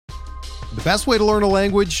The best way to learn a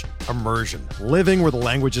language? Immersion. Living where the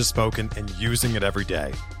language is spoken and using it every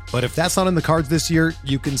day. But if that's not in the cards this year,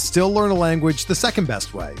 you can still learn a language the second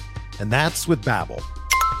best way, and that's with Babbel.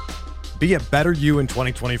 Be a better you in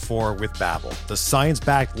 2024 with Babbel, the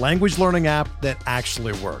science-backed language learning app that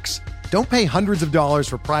actually works. Don't pay hundreds of dollars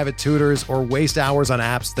for private tutors or waste hours on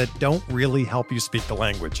apps that don't really help you speak the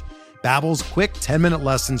language. Babbel's quick 10-minute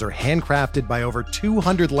lessons are handcrafted by over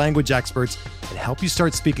 200 language experts and help you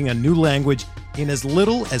start speaking a new language in as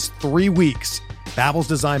little as 3 weeks. Babbel's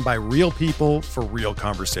designed by real people for real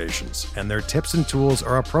conversations, and their tips and tools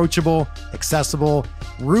are approachable, accessible,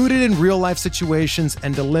 rooted in real-life situations,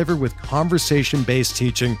 and delivered with conversation-based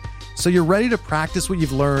teaching, so you're ready to practice what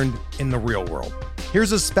you've learned in the real world.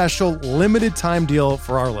 Here's a special limited-time deal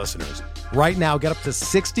for our listeners. Right now, get up to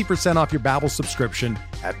 60% off your Babbel subscription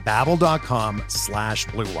at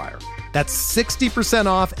babbel.com/Blue Wire. That's 60%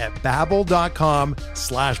 off at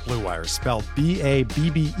babbel.com/Blue Wire, spelled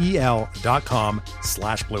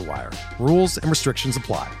BABBEL.com/Blue Wire. Rules and restrictions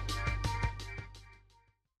apply.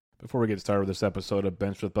 Before we get started with this episode of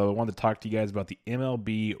Bench with Bubba, I wanted to talk to you guys about the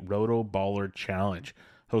MLB Roto Baller Challenge,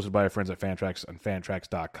 hosted by our friends at Fantrax on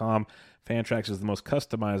Fantrax.com. Fantrax is the most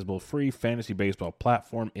customizable free fantasy baseball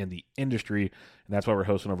platform in the industry, and that's why we're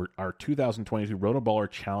hosting over our 2022 Roto Baller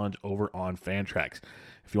Challenge over on Fantrax.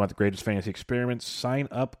 If you want the greatest fantasy experiments, sign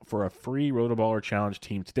up for a free Roto Baller Challenge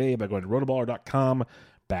team today by going to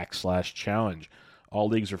rotoballer.com/challenge. All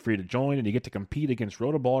leagues are free to join, and you get to compete against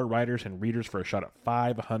Roto Baller writers and readers for a shot at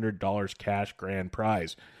 $500 cash grand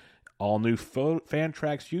prize. All new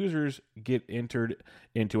Fantrax users get entered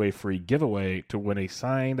into a free giveaway to win a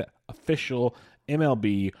signed official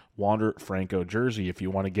MLB Wander Franco jersey. If you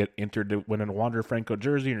want to get entered to win a Wander Franco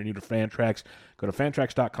jersey and you're new to Fantrax, go to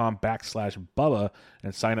fantrax.com/Bubba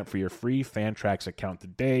and sign up for your free Fantrax account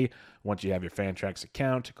today. Once you have your Fantrax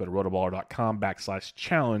account, go to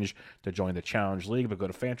rotoballer.com/challenge to join the challenge league, but go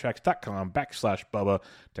to fantrax.com/Bubba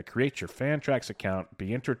to create your Fantrax account.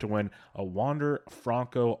 Be entered to win a Wander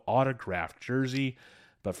Franco autographed jersey.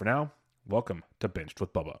 But for now, welcome to Benched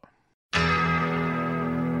with Bubba.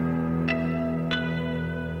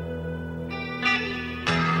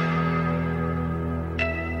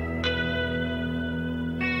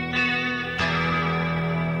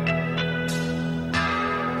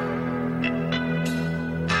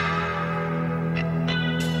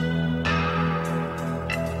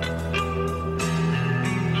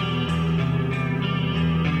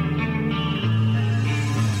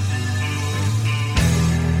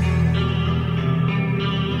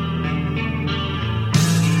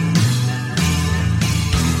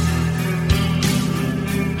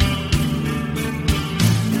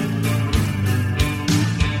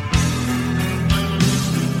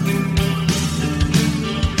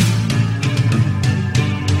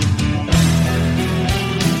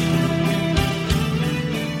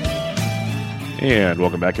 And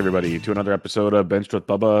welcome back, everybody, to another episode of Benched with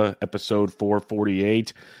Bubba, episode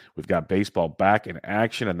 448. We've got baseball back in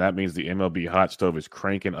action, and that means the MLB hot stove is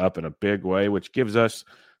cranking up in a big way, which gives us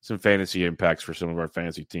some fantasy impacts for some of our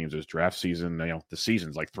fantasy teams. As draft season, the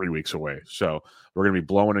season's like 3 weeks away. So we're going to be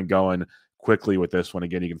blowing and going quickly with this one.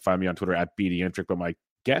 Again, you can find me on Twitter at BDintric, but my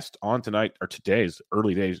guest on today's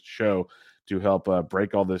early days show to help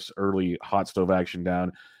break all this early hot stove action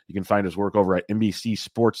down. You can find his work over at NBC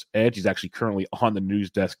Sports Edge. He's actually currently on the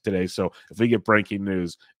news desk today. So if we get breaking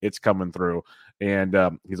news, it's coming through. And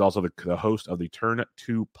he's also the host of the Turn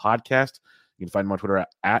 2 podcast. You can find him on Twitter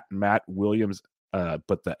at Matt Williams,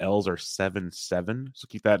 but the L's are 77. So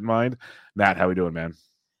keep that in mind. Matt, how we doing, man?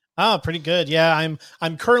 Oh, pretty good. Yeah,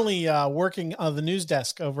 I'm currently working on the news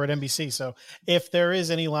desk over at NBC. So if there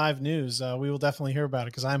is any live news, we will definitely hear about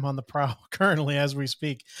it because I'm on the prowl currently as we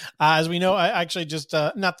speak. As we know, I actually just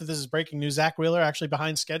not that this is breaking news. Zach Wheeler actually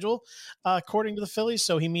behind schedule, according to the Phillies.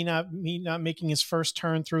 So he may not making his first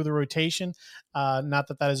turn through the rotation. Not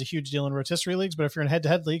that is a huge deal in rotisserie leagues, but if you're in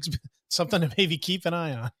head-to-head leagues, something to maybe keep an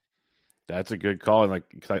eye on. That's a good call. And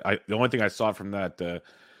the only thing I saw from that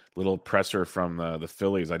little presser from the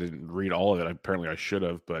Phillies, I didn't read all of it. Apparently I should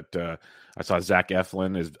have, but I saw Zach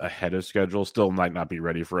Eflin is ahead of schedule. Still might not be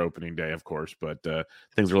ready for opening day, of course, but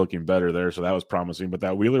things are looking better there. So that was promising. But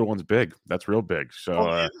that Wheeler one's big. That's real big.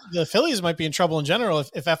 So the Phillies might be in trouble in general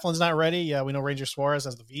if Eflin's not ready. We know Ranger Suarez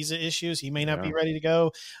has the visa issues. He may not be ready to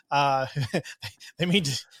go. They need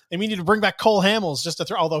to bring back Cole Hamels just to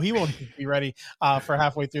throw, although he won't be ready for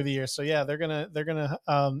halfway through the year. So yeah, they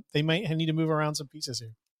might need to move around some pieces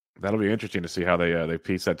here. That'll be interesting to see how they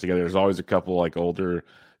piece that together. There's always a couple like older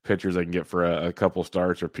pitchers they can get for a couple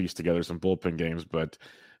starts or piece together some bullpen games. But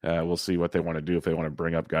We'll see what they want to do, if they want to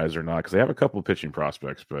bring up guys or not, because they have a couple of pitching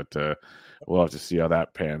prospects, but we'll have to see how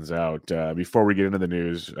that pans out. Before we get into the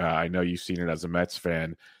news, I know you've seen it as a Mets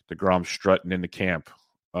fan, DeGrom strutting into camp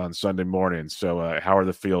on Sunday morning. So how are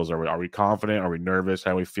the feels? Are we confident? Are we nervous?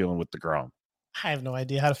 How are we feeling with DeGrom? I have no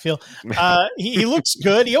idea how to feel. He looks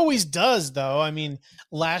good. He always does, though. I mean,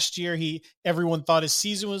 last year everyone thought his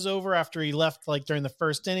season was over after he left like during the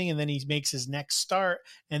first inning, and then he makes his next start,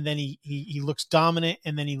 and then he looks dominant,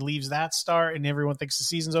 and then he leaves that start, and everyone thinks the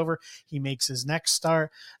season's over. He makes his next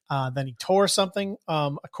start. Then he tore something,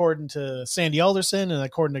 according to Sandy Alderson, and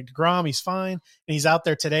according to DeGrom, he's fine. And he's out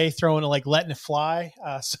there today throwing it, like letting it fly.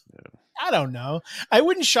 I don't know. It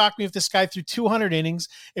wouldn't shock me if this guy threw 200 innings.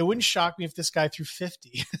 It wouldn't shock me if this guy threw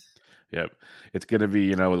 50. Yep. It's going to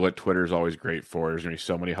be, what Twitter's always great for. There's going to be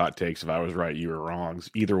so many hot takes. If I was right, you were wrong.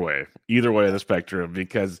 Either way of the spectrum,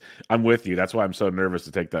 because I'm with you. That's why I'm so nervous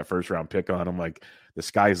to take that first round pick on him. Like, the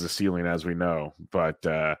sky's the ceiling, as we know, but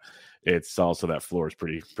it's also that floor is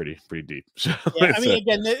pretty deep. So yeah, I mean,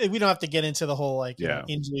 again, we don't have to get into the whole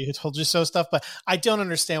injury, told you so stuff, but I don't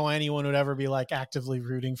understand why anyone would ever be like actively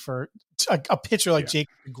rooting for a pitcher like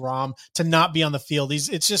Jacob DeGrom to not be on the field.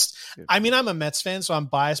 It's just, I mean, I'm a Mets fan, so I'm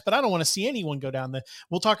biased, but I don't want to see anyone go down the.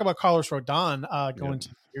 We'll talk about Carlos Rodon going to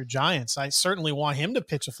your Giants. I certainly want him to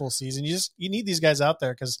pitch a full season. You need these guys out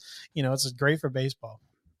there because it's great for baseball.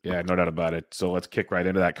 Yeah, no doubt about it. So let's kick right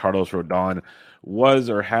into that. Carlos Rodon was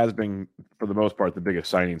or has been, for the most part, the biggest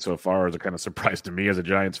signing so far. As a kind of surprise to me as a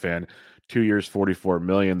Giants fan. 2 years, $44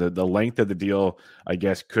 million. The length of the deal, I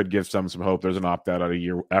guess, could give some hope. There's an opt out a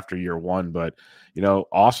year after year one, but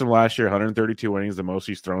awesome last year. 132 innings, the most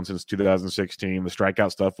he's thrown since 2016. The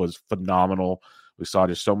strikeout stuff was phenomenal. We saw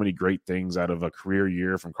just so many great things out of a career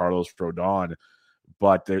year from Carlos Rodon,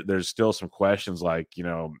 but there's still some questions like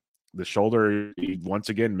the shoulder. He once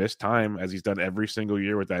again missed time, as he's done every single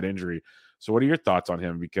year with that injury. So what are your thoughts on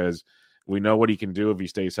him? Because we know what he can do if he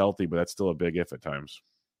stays healthy, but that's still a big if at times.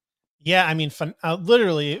 Yeah, I mean,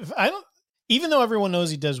 literally, even though everyone knows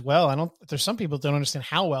he does well, there's some people that don't understand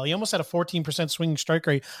how well. He almost had a 14% swinging strike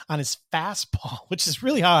rate on his fastball, which is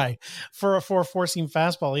really high for a four-seam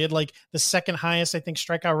fastball. He had like the second highest, I think,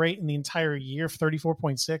 strikeout rate in the entire year,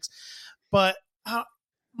 34.6. But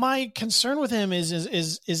my concern with him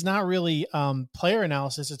is not really player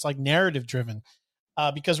analysis. It's like narrative driven,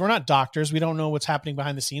 because we're not doctors. We don't know what's happening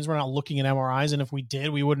behind the scenes. We're not looking at MRIs. And if we did,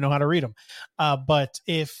 we wouldn't know how to read them. But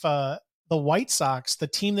if the White Sox, the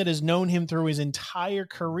team that has known him through his entire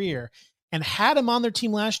career and had him on their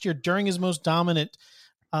team last year during his most dominant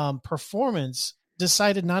performance,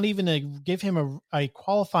 decided not even to give him a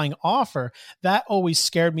qualifying offer, that always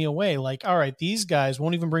scared me away. Like, all right, these guys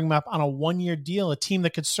won't even bring him up on a 1-year deal, a team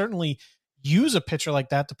that could certainly use a pitcher like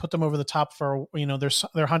that to put them over the top for,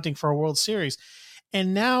 they're hunting for a World Series.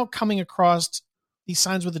 And now coming across these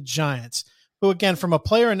signs with the Giants, who, again, from a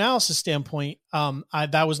player analysis standpoint,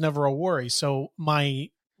 that was never a worry. So my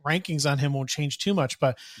rankings on him won't change too much.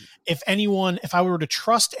 But if I were to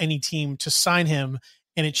trust any team to sign him,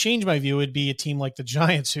 and it changed my view, it'd be a team like the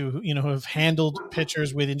Giants who have handled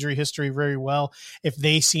pitchers with injury history very well. If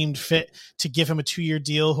they seemed fit to give him a 2-year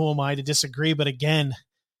deal, who am I to disagree? But again,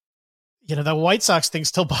 the White Sox thing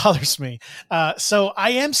still bothers me. So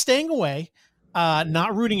I am staying away,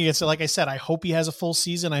 not rooting against it. Like I said, I hope he has a full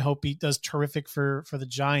season. I hope he does terrific for the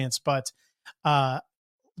Giants. But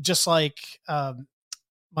just like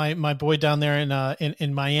my boy down there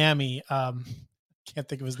in Miami, can't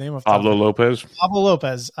think of his name. Pablo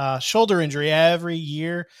Lopez, shoulder injury every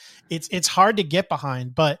year. It's hard to get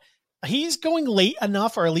behind, but he's going late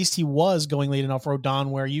enough, or at least he was going late enough,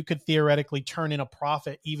 Rodon, where you could theoretically turn in a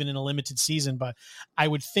profit even in a limited season. But I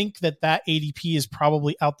would think that ADP is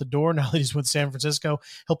probably out the door now that he's with San Francisco.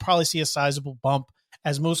 He'll probably see a sizable bump,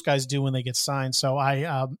 as most guys do when they get signed. So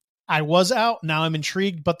I was out. Now I'm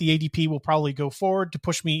intrigued, but the ADP will probably go forward to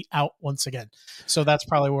push me out once again. So that's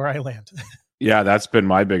probably where I land. Yeah, that's been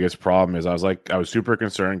my biggest problem. Is I was super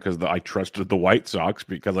concerned because I trusted the White Sox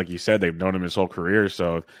because, like you said, they've known him his whole career.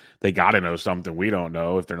 So they got to know something we don't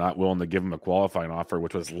know if they're not willing to give him a qualifying offer,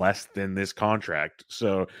 which was less than this contract.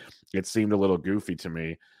 So it seemed a little goofy to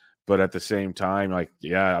me. But at the same time,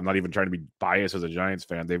 I'm not even trying to be biased as a Giants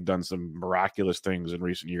fan. They've done some miraculous things in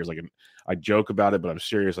recent years. I joke about it, but I'm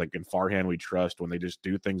serious. Like in Farhan, we trust when they just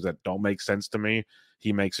do things that don't make sense to me,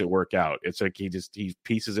 he makes it work out. It's like he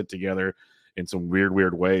pieces it together in some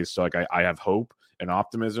weird ways. So I have hope and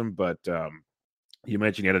optimism, but you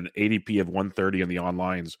mentioned you had an ADP of 130 in the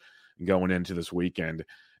onlines going into this weekend.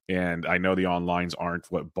 And I know the onlines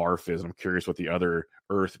aren't what BARF is. I'm curious what the other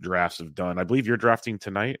Earth drafts have done. I believe you're drafting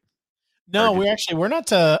tonight. No, we're not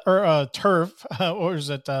turf, or is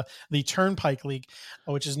it the Turnpike League,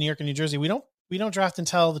 which is New York and New Jersey. We don't draft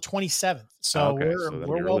until the 27th. So okay, so that'll be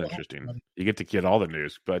well really interesting. You get to get all the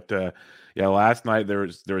news, but yeah, last night there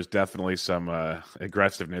was definitely some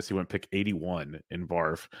aggressiveness. He went pick 81 in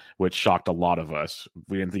Barf, which shocked a lot of us.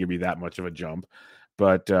 We didn't think it'd be that much of a jump,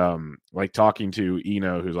 but like talking to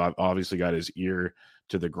Eno, who's obviously got his ear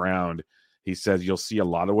to the ground. He says you'll see a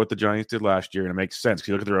lot of what the Giants did last year, and it makes sense. If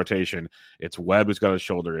you look at the rotation, it's Webb who's got a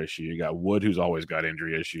shoulder issue. You got Wood who's always got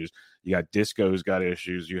injury issues. You got Disco who's got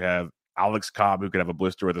issues. You have Alex Cobb who could have a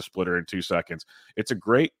blister with a splitter in 2 seconds. It's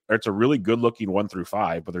a really good looking 1 through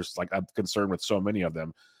 5, but there's I'm concerned with so many of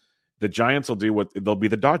them. The Giants will do they'll be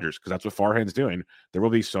the Dodgers because that's what Farhan's doing. There will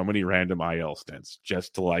be so many random IL stints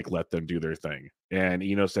just to let them do their thing. And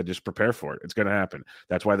Eno said, just prepare for it. It's going to happen.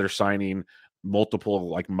 That's why they're signing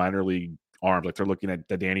multiple minor league arms. They're looking at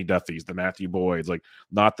the Danny Duffys, the Matthew Boyds,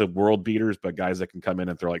 not the world beaters, but guys that can come in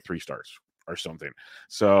and throw 3 stars or something.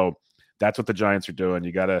 So that's what the Giants are doing.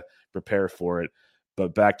 You got to prepare for it.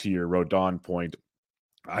 But back to your Rodon point,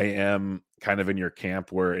 I am kind of in your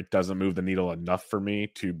camp where it doesn't move the needle enough for me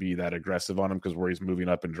to be that aggressive on him, because where he's moving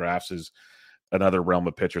up in drafts is another realm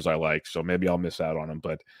of pitchers I like. So maybe I'll miss out on him,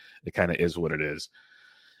 but it kind of is what it is.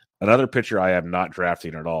 Another pitcher I am not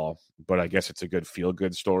drafting at all, but I guess it's a good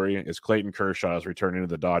feel-good story, is Clayton Kershaw is returning to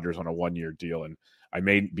the Dodgers on a 1-year deal. And I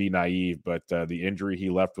may be naive, but the injury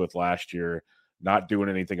he left with last year, not doing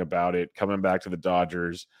anything about it, coming back to the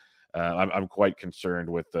Dodgers, I'm quite concerned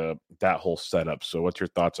with that whole setup. So what's your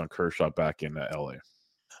thoughts on Kershaw back in LA?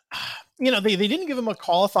 They didn't give him a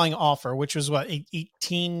qualifying offer, which was what,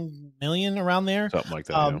 18 million around there, something like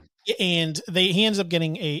that. And he ends up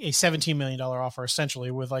getting a $17 million offer,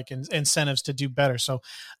 essentially, with incentives to do better. So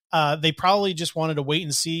they probably just wanted to wait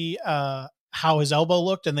and see how his elbow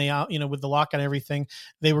looked, and they with the lock and everything,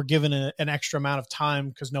 they were given an extra amount of time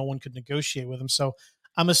because no one could negotiate with him. So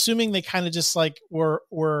I'm assuming they kind of just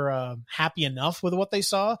were happy enough with what they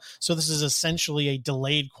saw. So this is essentially a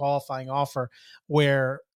delayed qualifying offer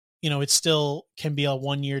where, it still can be a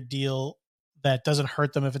 1-year deal that doesn't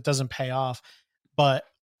hurt them if it doesn't pay off. But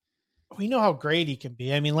we know how great he can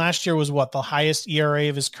be. I mean, last year was the highest ERA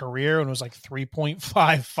of his career, and it was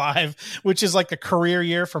 3.55, which is a career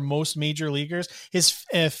year for most major leaguers. His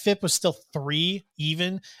FIP was still 3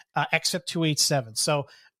 even, xFIP 287. So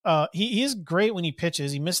he is great when he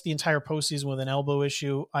pitches. He missed the entire postseason with an elbow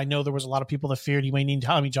issue. I know there was a lot of people that feared he might need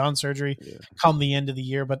Tommy John surgery come the end of the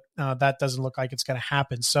year, but that doesn't look like it's going to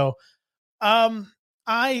happen. So,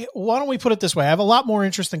 why don't we put it this way? I have a lot more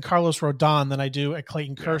interest in Carlos Rodon than I do at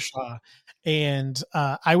Clayton Kershaw. And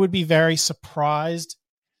I would be very surprised.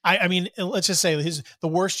 I mean, let's just say the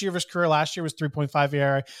worst year of his career last year was 3.5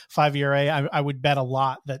 ERA, 5 ERA. I would bet a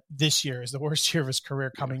lot that this year is the worst year of his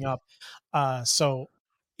career coming up. So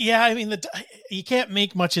yeah, I mean, you can't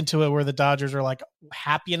make much into it where the Dodgers are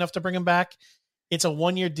happy enough to bring him back. It's a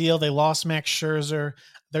 1-year deal. They lost Max Scherzer.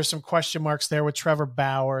 There's some question marks there with Trevor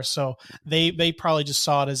Bauer. So they probably just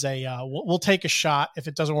saw it as we'll take a shot. If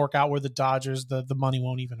it doesn't work out with the Dodgers, the money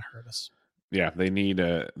won't even hurt us. Yeah, they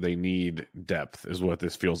need depth is what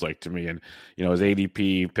this feels like to me. And his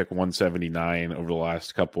ADP pick 179 over the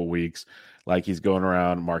last couple of weeks. He's going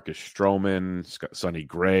around Marcus Stroman, Sonny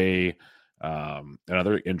Gray,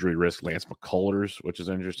 another injury risk, Lance McCullers, which is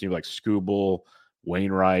interesting, Skubal,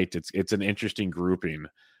 Wainwright. It's an interesting grouping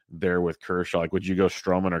there with Kershaw. Would you go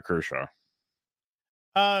Stroman or Kershaw?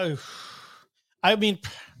 I mean,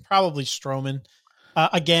 probably Stroman.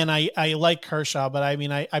 Again, I like Kershaw, but I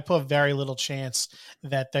mean, I put very little chance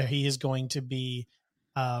that he is going to be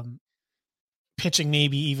pitching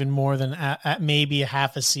maybe even more than at maybe a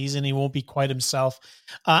half a season. He won't be quite himself.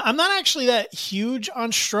 I'm not actually that huge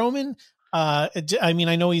on Stroman. I mean,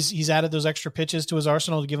 I know he's added those extra pitches to his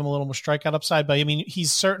arsenal to give him a little more strikeout upside, but I mean,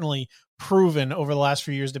 he's certainly proven over the last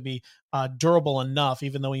few years to be durable enough,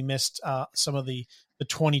 even though he missed some of the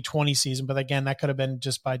 2020 season. But again, that could have been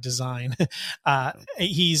just by design.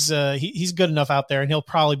 He's good enough out there, and he'll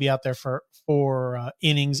probably be out there for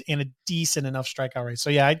innings and a decent enough strikeout rate. So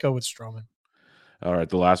yeah, I'd go with Stroman. All right,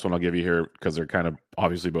 the last one I'll give you here, because they're kind of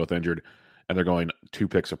obviously both injured, and they're going 2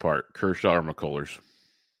 picks apart: Kershaw or McCullers.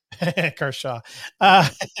 Kershaw.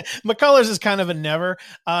 McCullers is kind of a never.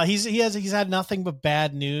 He's had nothing but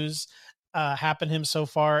bad news happen to him so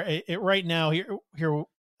far. Right now here.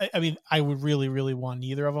 I mean, I would really, really want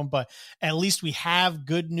neither of them, but at least we have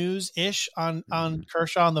good news ish on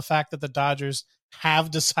Kershaw, and the fact that the Dodgers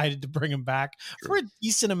have decided to bring him back for a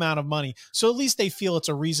decent amount of money. So at least they feel it's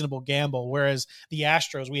a reasonable gamble. Whereas the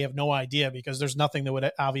Astros, we have no idea, because there's nothing that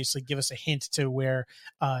would obviously give us a hint to where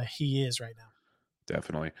he is right now.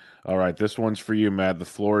 Definitely. All right, this one's for you, Matt. The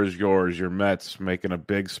floor is yours. Your Mets making a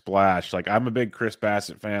big splash. Like, I'm a big Chris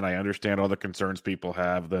Bassett fan. I understand all the concerns people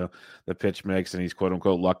have, the pitch mix, and he's quote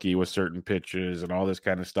unquote lucky with certain pitches and all this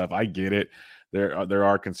kind of stuff. I get it. There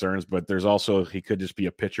are concerns, but there's also he could just be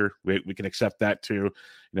a pitcher. We can accept that too.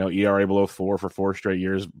 ERA below 4 for 4 straight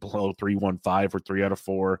years, below 3.15 for 3 out of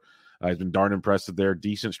 4. He's been darn impressive there.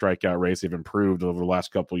 Decent strikeout rates. They've improved over the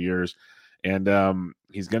last couple of years, and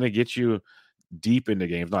he's going to get you deep into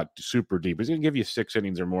games, not super deep. He's going to give you 6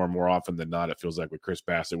 innings or more often than not, it feels like, with Chris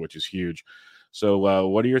Bassett, which is huge. So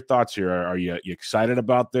what are your thoughts here? Are you excited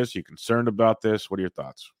about this? Are you concerned about this? What are your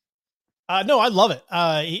thoughts? No, I love it.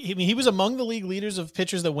 He was among the league leaders of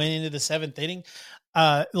pitchers that went into the 7th inning.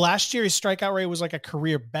 Last year, his strikeout rate was like a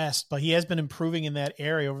career best, but he has been improving in that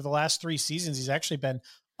area over the last 3 seasons. He's actually been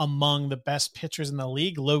among the best pitchers in the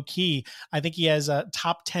league, low key. I think he has a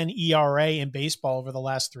top 10 ERA in baseball over the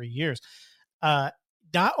last 3 years.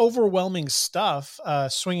 Not overwhelming stuff.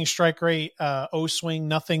 Swinging strike rate, O-swing,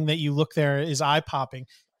 nothing that you look there is eye popping.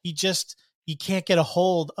 You can't get a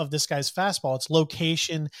hold of this guy's fastball. It's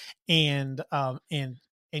location and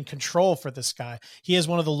control for this guy. He has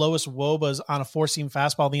one of the lowest WOBAs on a 4-seam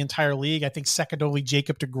fastball in the entire league. I think second only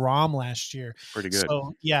Jacob deGrom last year. Pretty good.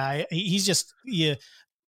 So yeah, he's just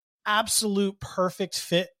absolute perfect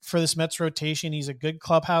fit for this Mets rotation. He's a good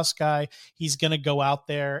clubhouse guy. He's going to go out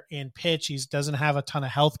there and pitch. He doesn't have a ton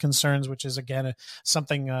of health concerns, which is again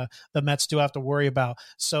something the Mets do have to worry about.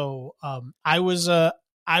 So I was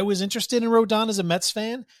interested in Rodon as a Mets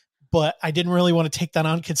fan, but I didn't really want to take that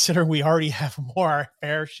on considering we already have our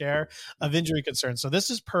fair share of injury concerns. So this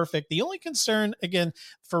is perfect. The only concern, again,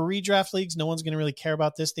 for redraft leagues, no one's going to really care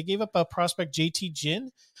about this. They gave up a prospect, JT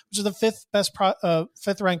Ginn, which is the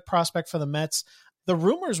 5th ranked prospect for the Mets. The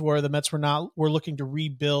rumors were the Mets were looking to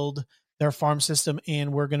rebuild their farm system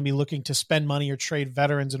and we're going to be looking to spend money or trade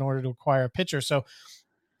veterans in order to acquire a pitcher. So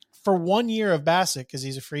for 1 year of Bassett, because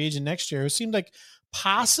he's a free agent next year, it seemed like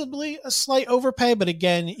possibly a slight overpay, but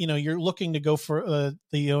again, you're looking to go for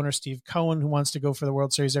the owner, Steve Cohen, who wants to go for the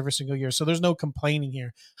World Series every single year. So there's no complaining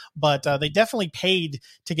here, but they definitely paid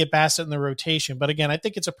to get Bassett in the rotation. But again, I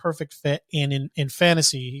think it's a perfect fit. And in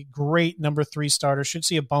fantasy, great number 3 starter, should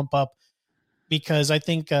see a bump up, because I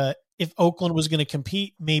think if Oakland was going to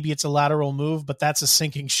compete, maybe it's a lateral move, but that's a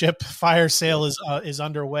sinking ship. Fire sale is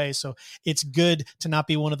underway. So it's good to not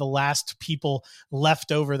be one of the last people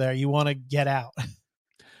left over there. You want to get out.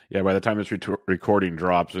 Yeah, by the time this recording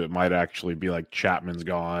drops, it might actually be like Chapman's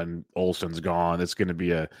gone, Olson's gone. It's going to be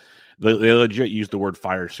they legit used the word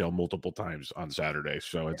fire sale multiple times on Saturday,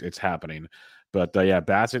 so it's happening. But yeah,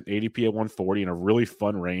 Bassett, ADP at 140 in a really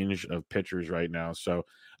fun range of pitchers right now. So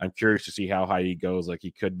I'm curious to see how high he goes. Like,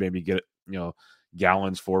 he could maybe get,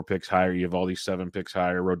 Gallen's 4 picks higher. You have all these 7 picks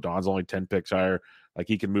higher. Rodon's only 10 picks higher. Like,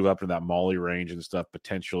 he can move up to that Molly range and stuff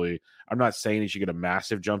potentially. I'm not saying he should get a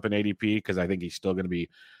massive jump in ADP, because I think he's still going to be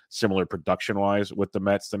similar production-wise with the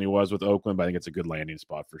Mets than he was with Oakland, but I think it's a good landing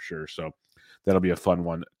spot for sure. So that'll be a fun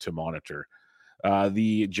one to monitor.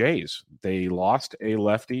 The Jays, they lost a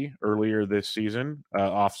lefty earlier this season,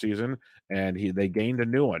 off season, and they gained a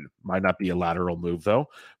new one. Might not be a lateral move though,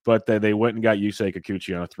 but they went and got Yusei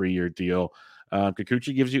Kikuchi on a 3-year deal.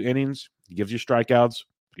 Kikuchi gives you innings, he gives you strikeouts.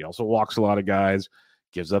 He also walks a lot of guys,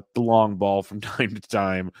 gives up the long ball from time to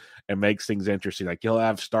time, and makes things interesting. Like, he'll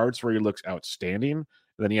have starts where he looks outstanding, and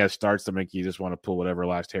then he has starts that make you just want to pull whatever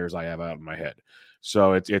last hairs I have out in my head.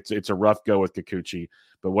 So it's a rough go with Kikuchi.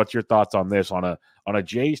 But what's your thoughts on this on a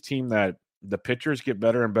Jays team that the pitchers get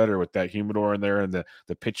better and better with that humidor in there, and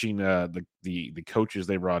the pitching, the coaches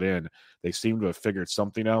they brought in, they seem to have figured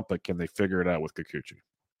something out, but can they figure it out with Kikuchi?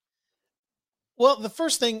 Well, the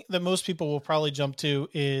first thing that most people will probably jump to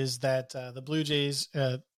is that the Blue Jays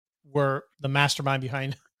were the mastermind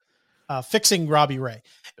behind fixing Robbie Ray,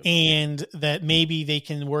 and that maybe they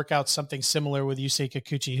can work out something similar with Yusei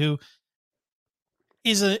Kikuchi, who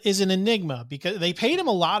is an enigma, because they paid him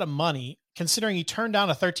a lot of money considering he turned down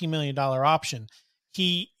a $13 million option.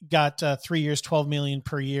 He got 3 years, $12 million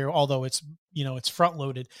per year, although it's front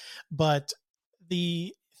loaded. But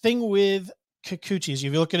the thing with Kikuchi is,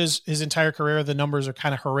 if you look at his entire career, the numbers are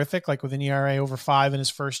kind of horrific, like with an ERA over 5 in his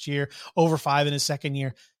first year, over 5 in his second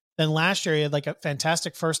year. Then last year he had like a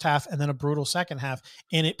fantastic first half and then a brutal second half.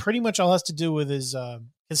 And it pretty much all has to do with his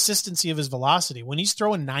consistency of his velocity. When he's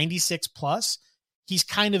throwing 96 plus, he's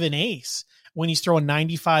kind of an ace. When he's throwing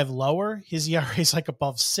 95 lower, his ERA is like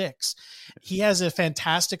above 6. He has a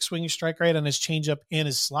fantastic swinging strike rate on his changeup and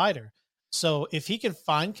his slider. So if he can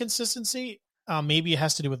find consistency, Maybe it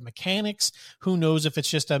has to do with mechanics. Who knows if it's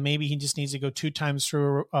just maybe he just needs to go 2 times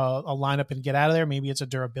through a lineup and get out of there. Maybe it's a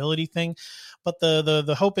durability thing. But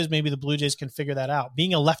the hope is maybe the Blue Jays can figure that out.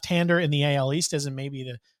 Being a left-hander in the AL East isn't maybe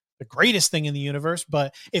the greatest thing in the universe,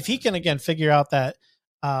 but if he can, again, figure out that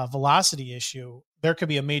velocity issue, there could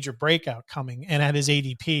be a major breakout coming. And at his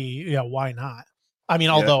ADP, why not? I mean,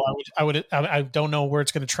 although I don't know where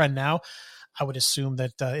it's going to trend now. I would assume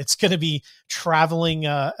that it's going to be traveling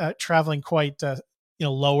quite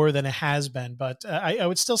lower than it has been, but I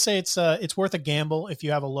would still say it's worth a gamble if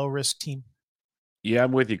you have a low risk team. Yeah,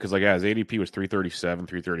 I'm with you because his ADP was 337,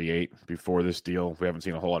 338 before this deal. We haven't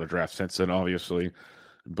seen a whole lot of drafts since then, obviously,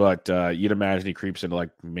 but you'd imagine he creeps into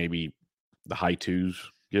like maybe the high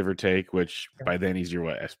twos, give or take, which by then he's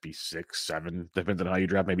your SP 6, 7, depends on how you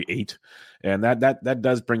draft, maybe 8. And that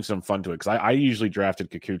does bring some fun to it. Cause I usually drafted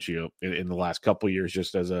Kikuchi in the last couple of years,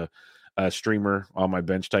 just as a streamer on my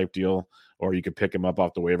bench type deal, or you could pick him up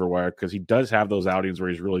off the waiver wire. Cause he does have those outings where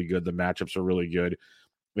he's really good. The matchups are really good.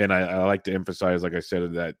 And I like to emphasize, like I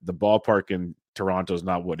said, that the ballpark in Toronto is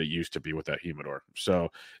not what it used to be with that humidor. So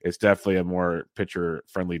it's definitely a more pitcher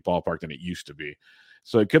friendly ballpark than it used to be.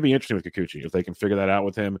 So it could be interesting with Kikuchi if they can figure that out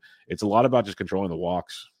with him. It's a lot about just controlling the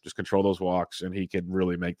walks, just control those walks, and he can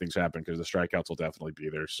really make things happen because the strikeouts will definitely be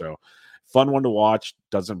there. So fun one to watch.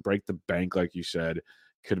 Doesn't break the bank, like you said.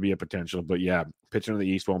 Could be a potential, but yeah, pitching in the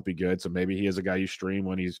East won't be good. So maybe he is a guy you stream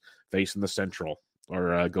when he's facing the Central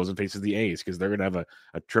or goes and faces the A's because they're going to have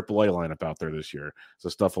a AAA lineup out there this year. So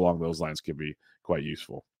stuff along those lines could be quite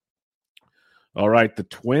useful. All right, the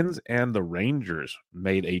Twins and the Rangers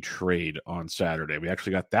made a trade on Saturday. We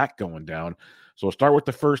actually got that going down. So we'll start with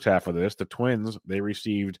the first half of this. The Twins, they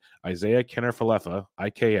received Isaiah Kiner-Falefa,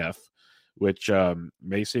 IKF, which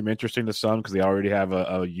may seem interesting to some because they already have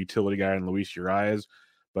a utility guy in Luis Urias,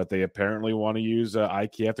 but they apparently want to use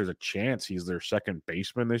IKF. There's a chance he's their second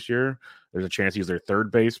baseman this year. There's a chance he's their third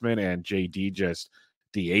baseman, and JD just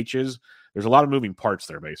DHs. There's a lot of moving parts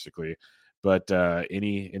there, basically. But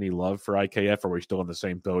any love for IKF, or are we still in the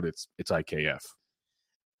same boat? It's IKF.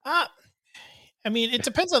 I mean, it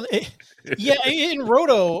depends on it. Yeah, in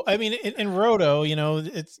Roto, in Roto,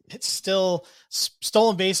 it's still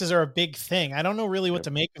stolen bases are a big thing. I don't know really what to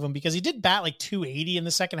make of him because he did bat like 280 in the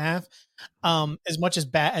second half. As much as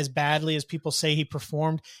badly as people say he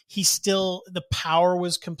performed, the power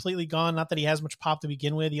was completely gone. Not that he has much pop to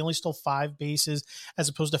begin with. He only stole 5 bases as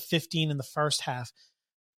opposed to 15 in the first half.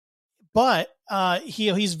 But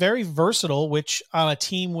he's very versatile, which on a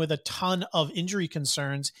team with a ton of injury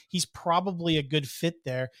concerns, he's probably a good fit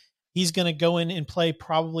there. He's going to go in and play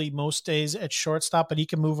probably most days at shortstop, but he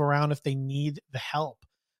can move around if they need the help.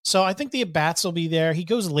 So I think the at-bats will be there. He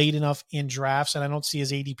goes late enough in drafts, and I don't see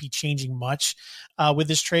his ADP changing much with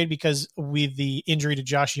this trade because with the injury to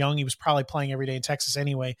Josh Young, he was probably playing every day in Texas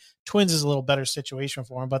anyway. Twins is a little better situation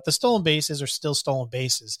for him, but the stolen bases are still stolen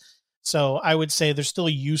bases. So I would say there's still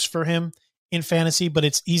a use for him in fantasy,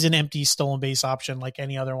 but he's an empty stolen base option like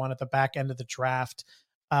any other one at the back end of the draft.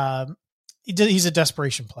 He's a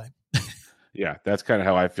desperation play. Yeah, that's kind of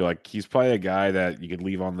how I feel. Like he's probably a guy that you could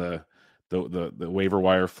leave on the waiver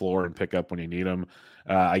wire floor and pick up when you need him.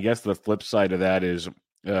 I guess the flip side of that is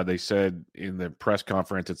they said in the press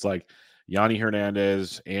conference, it's like Yanni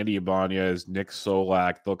Hernandez, Andy Ibanez, Nick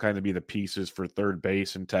Solak, they'll kind of be the pieces for third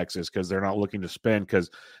base in Texas because they're not looking to spend because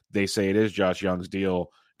they say it is Josh Young's deal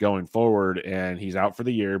going forward and he's out for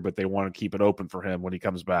the year, but they want to keep it open for him when he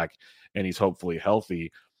comes back and he's hopefully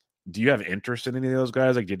healthy. Do you have interest in any of those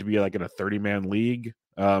guys? Like, did you be like in a 30-man league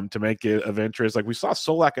to make it of interest? Like we saw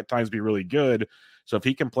Solak at times be really good. So if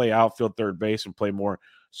he can play outfield third base and play more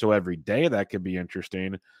so every day, that could be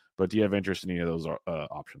interesting. But do you have interest in any of those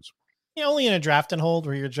options? Yeah, only in a draft and hold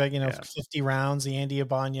where you're dragging 50 rounds, the Andy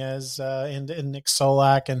Ibanez and Nick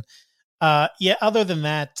Solak. And other than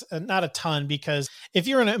that, not a ton, because if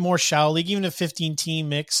you're in a more shallow league, even a 15 team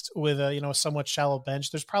mixed with a somewhat shallow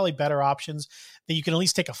bench, there's probably better options that you can at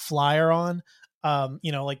least take a flyer on.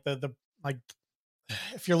 Like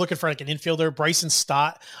if you're looking for like an infielder, Bryson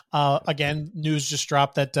Stott, again, news just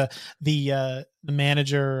dropped that the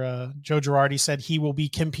manager, Joe Girardi, said he will be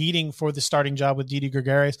competing for the starting job with Didi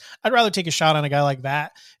Gregorius. I'd rather take a shot on a guy like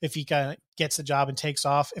that if he kind of gets the job and takes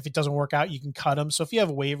off. If it doesn't work out, you can cut him. So if you have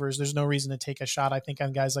waivers, there's no reason to take a shot, I think,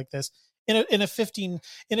 on guys like this. In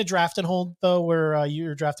a draft and hold, though, where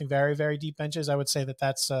you're drafting very, very deep benches, I would say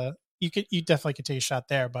that's you definitely could take a shot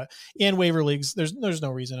there. But in waiver leagues, there's no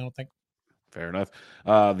reason, I don't think. Fair enough.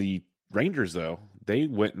 The Rangers, though, they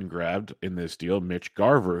went and grabbed in this deal Mitch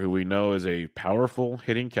Garver, who we know is a powerful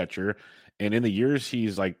hitting catcher. And in the years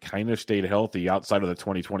he's like kind of stayed healthy outside of the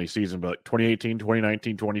 2020 season, but 2018,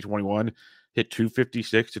 2019, 2021, hit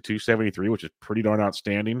 256 to 273, which is pretty darn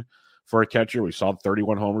outstanding for a catcher. We saw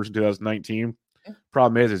 31 homers in 2019.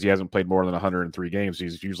 Problem is he hasn't played more than 103 games.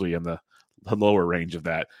 He's usually in the lower range of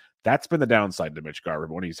that. That's been the downside to Mitch Garver.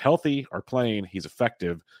 But when he's healthy or playing, he's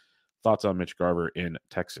effective. Thoughts on Mitch Garver in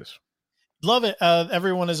Texas? Love it.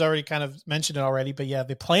 Everyone has already kind of mentioned it already, but yeah,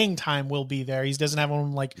 the playing time will be there. He doesn't have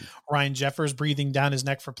one like Ryan Jeffers breathing down his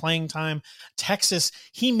neck for playing time. Texas,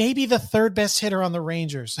 he may be the third best hitter on the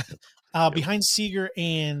Rangers, behind Seager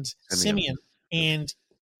and Simeon, and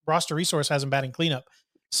roster resource has him batting cleanup.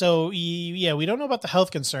 So yeah, we don't know about the health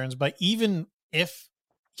concerns, but even if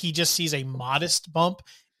he just sees a modest bump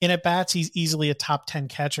in at bats, he's easily a top 10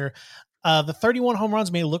 catcher. The 31 home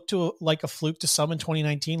runs may look like a fluke to some in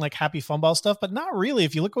 2019, like happy fun ball stuff, but not really.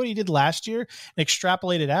 If you look what he did last year and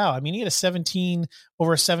extrapolate it out, I mean, he had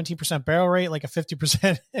over a 17% barrel rate, like a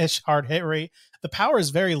 50%-ish hard hit rate. The power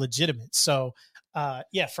is very legitimate. So,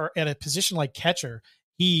 yeah, at a position like catcher,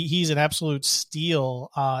 he's an absolute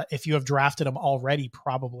steal. If you have drafted him already,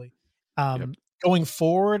 probably. Going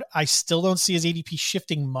forward, I still don't see his ADP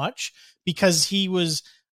shifting much because he was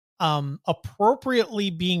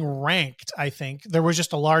appropriately being ranked. I think there was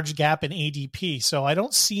just a large gap in ADP. So I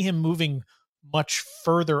don't see him moving much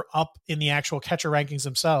further up in the actual catcher rankings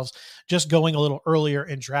themselves, just going a little earlier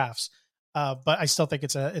in drafts. But I still think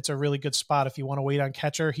it's a really good spot if you want to wait on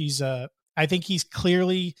catcher. I think he's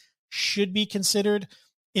clearly should be considered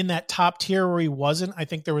in that top tier where he wasn't. I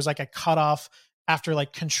think there was like a cutoff after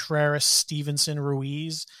like Contreras, Stevenson,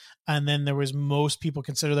 Ruiz. And then there was most people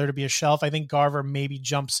consider there to be a shelf. I think Garver maybe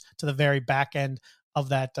jumps to the very back end of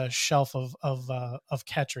that shelf of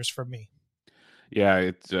catchers for me.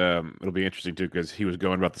 Yeah, it'll be interesting too because he was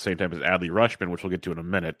going about the same time as Adley Rutschman, which we'll get to in a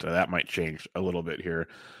minute. That might change a little bit here,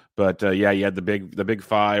 but yeah, you had the big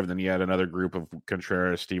five, and then you had another group of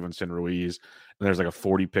Contreras, Stevenson, Ruiz, and there's like a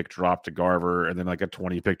 40 pick drop to Garver, and then like a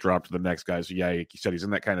 20 pick drop to the next guy. So yeah, like you said, he's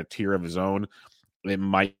in that kind of tier of his own. It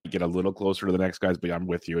might get a little closer to the next guys, but I'm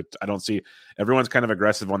with you. I don't see everyone's kind of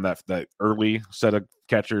aggressive on that early set of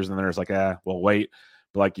catchers, and then there's like, well, wait.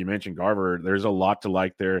 But like you mentioned, Garver, there's a lot to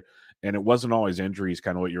like there, and it wasn't always injuries,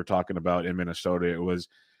 kind of what you're talking about in Minnesota. It was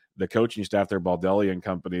the coaching staff there, Baldelli and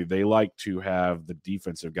company. They like to have the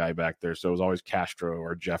defensive guy back there, so it was always Castro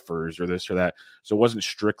or Jeffers or this or that. So it wasn't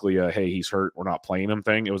strictly a hey, he's hurt, we're not playing him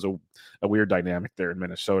thing. It was a weird dynamic there in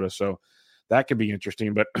Minnesota. So that could be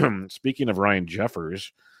interesting. But speaking of Ryan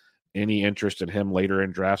Jeffers, any interest in him later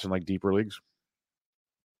in drafts in like deeper leagues?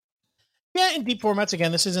 Yeah, in deep formats,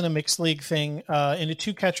 again, this isn't a mixed league thing. In a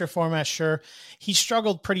two-catcher format, sure. He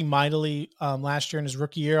struggled pretty mightily last year in his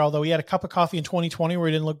rookie year, although he had a cup of coffee in 2020 where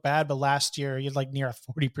he didn't look bad, but last year he had like near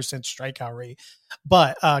a 40% strikeout rate.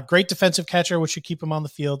 But great defensive catcher, which should keep him on the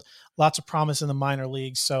field. Lots of promise in the minor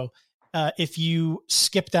leagues. So if you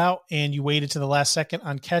skipped out and you waited to the last second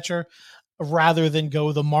on catcher, rather than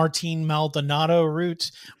go the Martin Maldonado route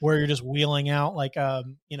where you're just wheeling out like,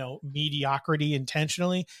 mediocrity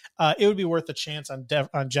intentionally, it would be worth a chance on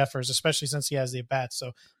Jeffers, especially since he has the at-bats.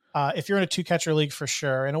 So if you're in a two-catcher league, for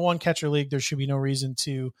sure. In a one-catcher league, there should be no reason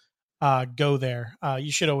to go there.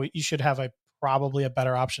 You should have probably a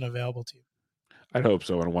better option available to you. I'd hope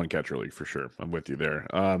so in a one-catcher league for sure. I'm with you there.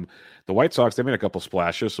 The White Sox, they made a couple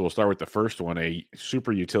splashes, so we'll start with the first one, a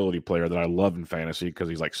super utility player that I love in fantasy because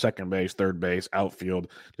he's like second base, third base,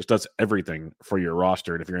 outfield, just does everything for your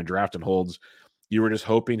roster. And if you're in draft and holds, you were just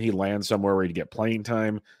hoping he lands somewhere where he'd get playing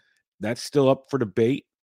time. That's still up for debate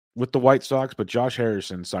with the White Sox, but Josh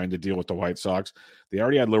Harrison signed a deal with the White Sox. They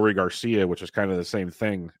already had Leury Garcia, which was kind of the same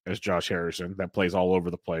thing as Josh Harrison, that plays all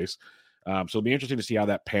over the place. So it'll be interesting to see how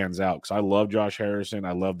that pans out because I love Josh Harrison.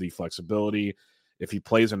 I love the flexibility. If he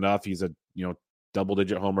plays enough, he's a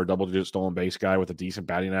double-digit homer, double-digit stolen base guy with a decent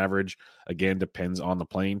batting average. Again, depends on the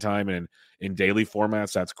playing time. And in daily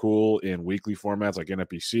formats, that's cool. In weekly formats like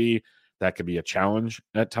NFBC, that could be a challenge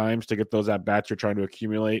at times to get those at-bats you're trying to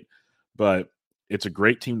accumulate. But it's a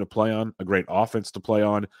great team to play on, a great offense to play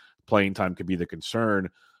on. Playing time could be the concern.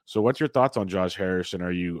 So what's your thoughts on Josh Harrison?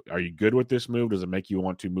 Are you good with this move? Does it make you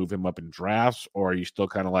want to move him up in drafts? Or are you still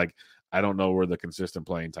kind of like, I don't know where the consistent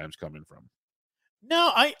playing time's coming from?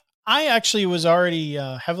 No, I actually was already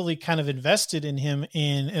heavily kind of invested in him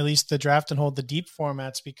in at least the draft and hold the deep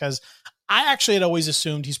formats because I actually had always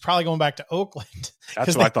assumed he's probably going back to Oakland.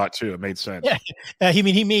 That's what I thought too. It made sense. Yeah.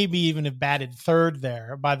 He maybe even have batted third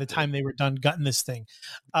there by the time they were done gutting this thing.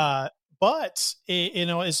 But,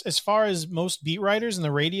 as far as most beat writers and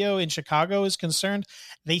the radio in Chicago is concerned,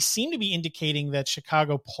 they seem to be indicating that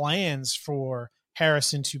Chicago plans for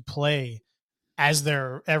Harrison to play as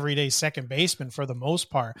their everyday second baseman for the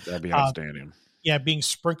most part. That'd be outstanding. being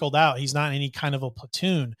sprinkled out. He's not in any kind of a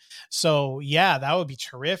platoon. So yeah, that would be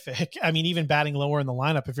terrific. I mean, even batting lower in the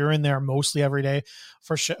lineup, if you're in there mostly every day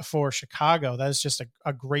for Chicago, that is just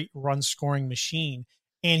a great run scoring machine.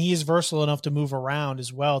 And he is versatile enough to move around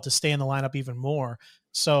as well to stay in the lineup even more.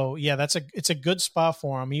 So yeah, it's a good spot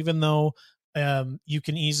for him, even though you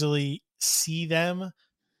can easily see them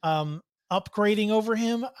upgrading over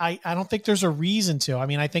him. I don't think there's a reason to. I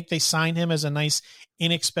mean, I think they signed him as a nice,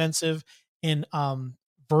 inexpensive and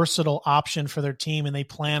versatile option for their team, and they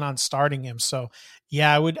plan on starting him. So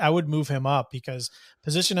yeah, I would move him up because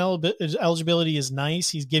position eligibility is nice.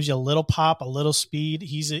 He gives you a little pop, a little speed.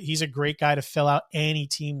 He's a great guy to fill out any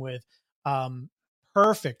team with.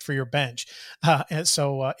 Perfect for your bench.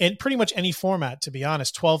 And pretty much any format, to be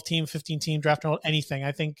honest, 12 team, 15 team draft, anything.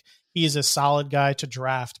 I think he is a solid guy to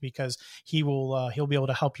draft because he'll be able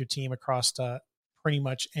to help your team across pretty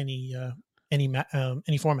much any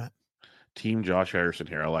format. Team Josh Harrison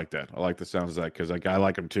here. I like that. I like the sounds of that because I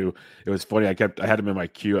like him too. It was funny. I had him in my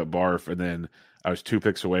queue at Barf, and then I was 2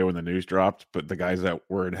 picks away when the news dropped. But the guys that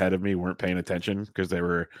were ahead of me weren't paying attention because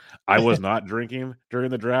I was not drinking during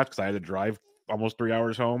the draft because I had to drive almost 3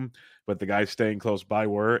 hours home. But the guys staying close by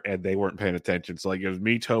were, and they weren't paying attention. So like it was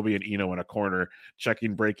me, Toby, and Eno in a corner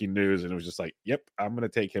checking breaking news, and it was just like, yep, I'm going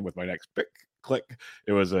to take him with my next pick. Click.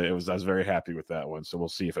 I was very happy with that one. So we'll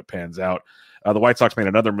see if it pans out. The White Sox made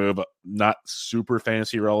another move, not super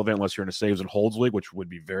fantasy relevant unless you're in a saves and holds league, which would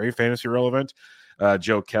be very fantasy relevant.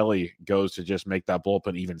 Joe Kelly goes to just make that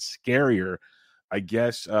bullpen even scarier. I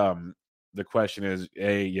guess the question is,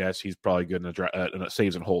 A, yes, he's probably good in a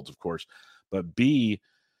saves and holds, of course. But B,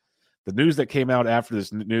 the news that came out after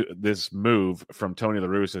this move from Tony La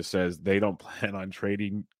Russa says they don't plan on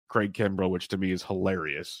trading Craig Kimbrel, which to me is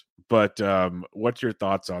hilarious. But what's your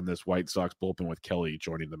thoughts on this White Sox bullpen with Kelly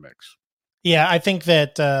joining the mix? Yeah, I think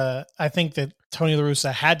that Tony La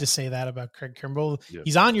Russa had to say that about Craig Kimbrel. Yes.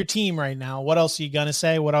 He's on your team right now. What else are you gonna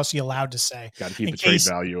say? What else are you allowed to say? Got to keep the trade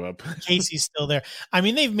value up. In case he's still there. I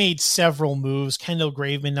mean, they've made several moves. Kendall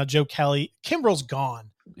Graveman, now Joe Kelly. Kimbrel's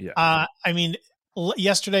gone. Yeah. I mean,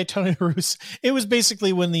 yesterday, Tony La Russa, it was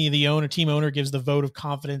basically when the team owner gives the vote of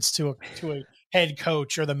confidence to a head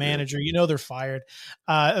coach or the manager, they're fired.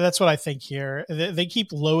 That's what I think here. They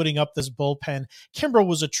keep loading up this bullpen. Kimbrel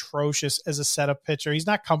was atrocious as a setup pitcher. He's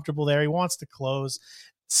not comfortable there. He wants to close.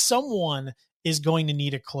 Someone is going to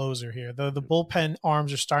need a closer here. The bullpen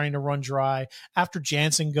arms are starting to run dry. After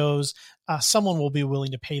Jansen goes, someone will be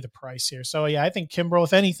willing to pay the price here. So yeah, I think Kimbrel,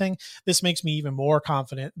 if anything, this makes me even more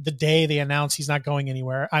confident. The day they announce he's not going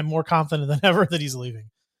anywhere, I'm more confident than ever that he's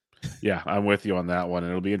leaving. Yeah, I'm with you on that one.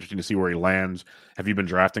 And it'll be interesting to see where he lands. Have you been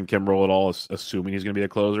drafting Kimbrel at all, assuming he's going to be a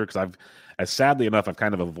closer? Because sadly enough, I've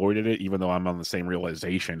kind of avoided it, even though I'm on the same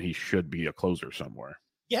realization he should be a closer somewhere.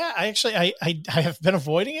 Yeah, I have been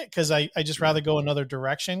avoiding it because I just rather go another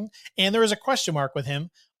direction. And there is a question mark with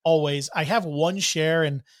him always. I have one share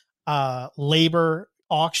in labor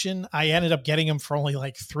auction. I ended up getting him for only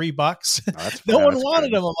like $3. No one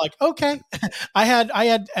wanted him. I'm like, okay. I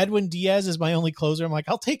had Edwin Diaz as my only closer. I'm like,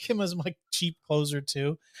 I'll take him as my cheap closer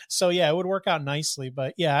too. So yeah, it would work out nicely.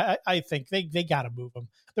 But yeah, I think they got to move him.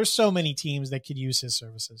 There's so many teams that could use his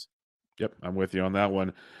services. Yep, I'm with you on that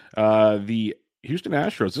one. The Houston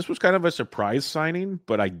Astros, this was kind of a surprise signing,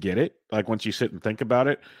 but I get it. Like once you sit and think about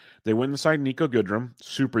it, they went and signed Nico Goodrum,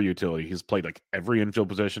 super utility. He's played like every infield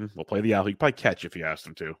position. Will play the out. He could probably catch if you asked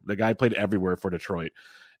him to. The guy played everywhere for Detroit.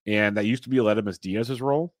 And that used to be Aledmys Diaz's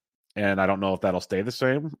role. And I don't know if that'll stay the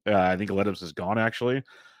same. I think Aledmys is gone actually.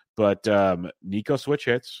 But Nico switch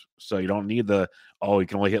hits. So you don't need you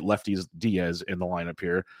can only hit lefties Diaz in the lineup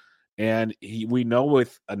here. And we know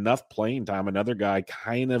with enough playing time, another guy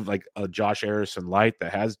kind of like a Josh Harrison light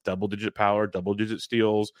that has double-digit power, double-digit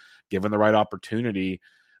steals, given the right opportunity.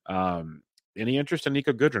 Any interest in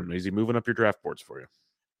Nico Goodrum? Is he moving up your draft boards for you?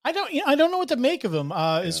 I don't know what to make of him.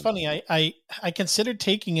 It's funny. I considered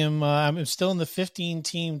taking him. I'm still in the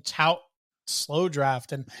 15-team tout slow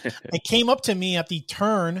draft, and it came up to me at the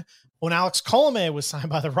turn when Alex Colomé was signed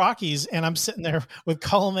by the Rockies, and I'm sitting there with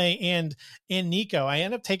Colomé and Nico. I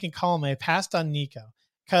ended up taking Colomé, passed on Nico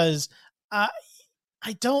because I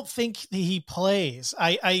don't think he plays.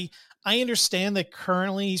 I understand that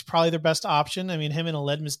currently he's probably their best option. I mean, him and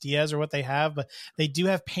Aledmys Diaz are what they have, but they do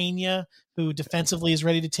have Pena, who defensively is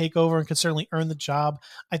ready to take over and can certainly earn the job.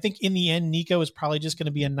 I think in the end, Nico is probably just going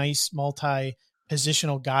to be a nice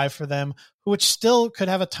multi-positional guy for them, which still could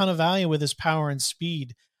have a ton of value with his power and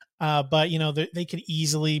speed. But, they could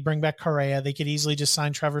easily bring back Correa. They could easily just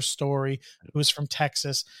sign Trevor Story, who is from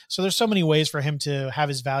Texas. So there's so many ways for him to have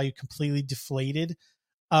his value completely deflated.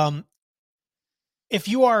 if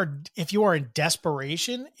you are in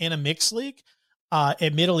desperation in a mixed league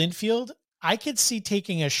at middle infield, I could see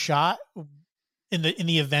taking a shot in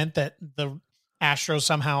the event that the Astros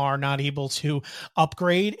somehow are not able to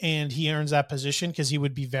upgrade and he earns that position, because he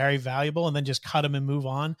would be very valuable, and then just cut him and move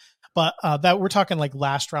on. But that we're talking like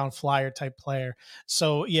last round flyer type player.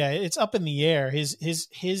 So yeah, it's up in the air.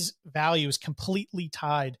 His value is completely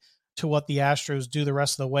tied to what the Astros do the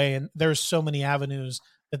rest of the way. And there's so many avenues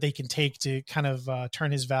that they can take to kind of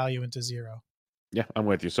turn his value into zero. Yeah, I'm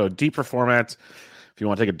with you. So deeper formats, if you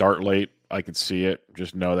want to take a dart late, I could see it.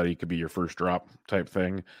 Just know that he could be your first drop type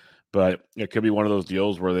thing. But it could be one of those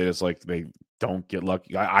deals where they just they don't get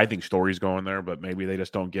lucky. I think Story's going there, but maybe they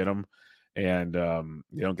just don't get him. And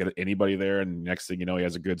you don't get anybody there. And next thing you know, he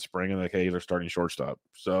has a good spring, and hey, they're starting shortstop.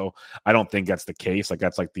 So I don't think that's the case.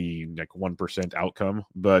 That's the 1% outcome.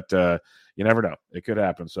 But you never know. It could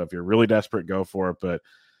happen. So if you're really desperate, go for it. But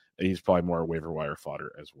he's probably more waiver wire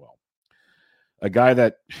fodder as well. A guy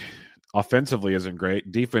that offensively isn't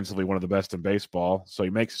great, defensively one of the best in baseball, so he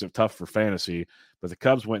makes it tough for fantasy. But the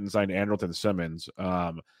Cubs went and signed Andrelton Simmons.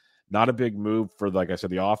 Not a big move for, like I said,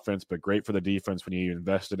 the offense, but great for the defense when you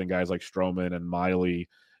invested in guys like Stroman and Miley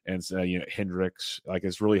and Hendricks.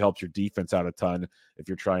 It's really helps your defense out a ton if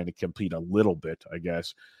you're trying to compete a little bit, I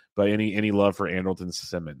guess. But any love for Andrelton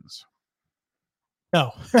Simmons?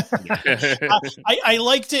 No. I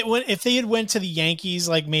liked it if they had went to the Yankees,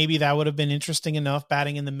 maybe that would have been interesting enough,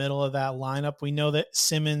 batting in the middle of that lineup. We know that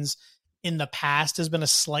Simmons in the past has been a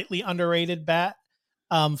slightly underrated bat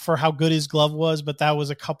for how good his glove was, but that was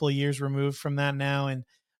a couple of years removed from that now. And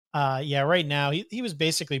right now he was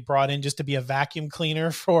basically brought in just to be a vacuum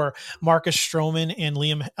cleaner for Marcus Stroman and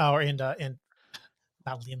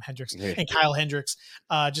not Liam Hendricks and Kyle Hendricks,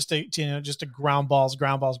 just to ground balls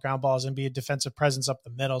and be a defensive presence up the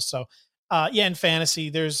middle. So in fantasy,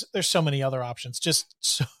 there's so many other options, just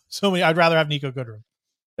so many. I'd rather have Nico Goodrum.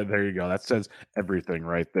 There you go. That says everything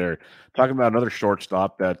right there. Talking about another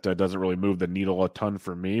shortstop that doesn't really move the needle a ton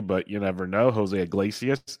for me, but you never know. Jose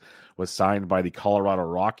Iglesias was signed by the Colorado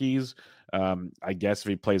Rockies. I guess if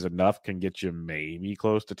he plays enough, can get you maybe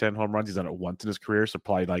close to 10 home runs. He's done it once in his career, so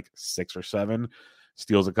probably 6 or 7.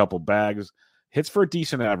 Steals a couple bags. Hits for a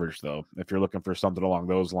decent average, though, if you're looking for something along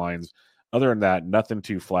those lines. Other than that, nothing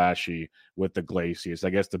too flashy with Iglesias. I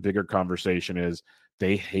guess the bigger conversation is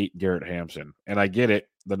they hate Garrett Hampson. And I get it.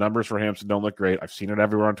 The numbers for Hampson don't look great. I've seen it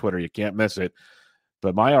everywhere on Twitter. You can't miss it.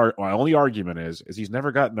 But my only argument is he's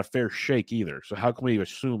never gotten a fair shake either. So how can we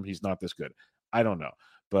assume he's not this good? I don't know.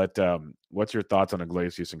 But what's your thoughts on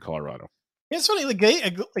Iglesias in Colorado? It's funny.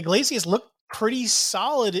 Iglesias looked pretty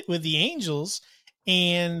solid with the Angels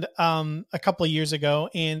and a couple of years ago,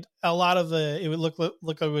 and a lot of it would look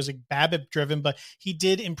like it was BABIP driven, but he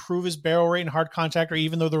did improve his barrel rate and hard contact, or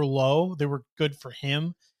even though they're low, they were good for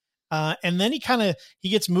him. And then he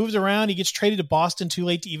gets moved around. He gets traded to Boston too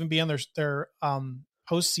late to even be on their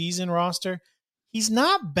postseason roster. He's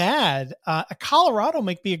not bad. Colorado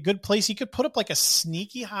might be a good place. He could put up a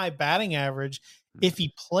sneaky high batting average if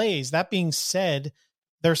he plays. That being said,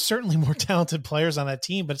 there's certainly more talented players on that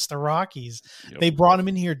team, but it's the Rockies. Yep. They brought him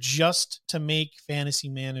in here just to make fantasy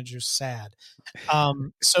managers sad.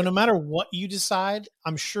 So no matter what you decide,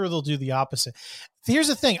 I'm sure they'll do the opposite. Here's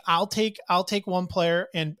the thing. I'll take one player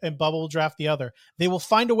and Bubba will draft the other. They will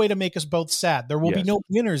find a way to make us both sad. There will be no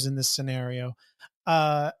winners in this scenario.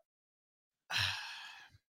 I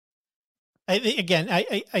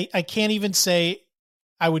can't even say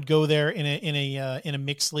I would go there in a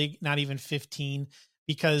mixed league, not even 15,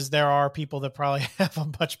 because there are people that probably have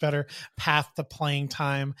a much better path to playing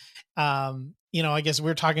time. I guess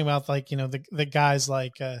we're talking about the guys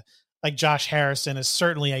like Josh Harrison is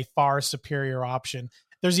certainly a far superior option.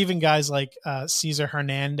 There's even guys like Cesar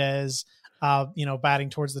Hernandez, batting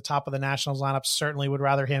towards the top of the Nationals lineup. Certainly would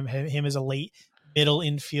rather him as a late middle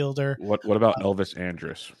infielder. What about Elvis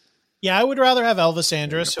Andrus? Yeah, I would rather have Elvis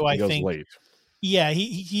Andrus, who I think late. Yeah,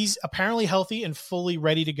 he's apparently healthy and fully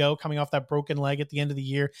ready to go coming off that broken leg at the end of the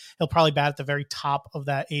year. He'll probably bat at the very top of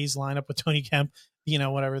that A's lineup with Tony Kemp,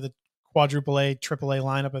 whatever the quadruple A, triple A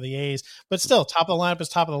lineup of the A's. But still, top of the lineup is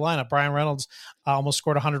top of the lineup. Brian Reynolds almost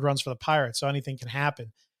scored 100 runs for the Pirates, so anything can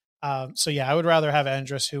happen. I would rather have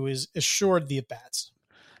Andrus, who is assured the at-bats.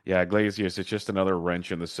 Yeah, Iglesias, it's just another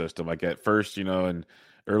wrench in the system. At first, in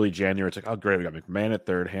early January, it's oh, great, we got McMahon at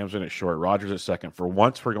third, Hampson at short, Rogers at second. For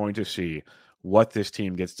once, we're going to see what this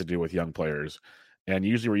team gets to do with young players. And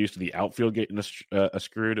usually we're used to the outfield getting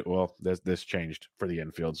screwed. Well, this changed for the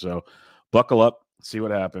infield. So buckle up, see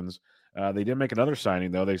what happens. They did make another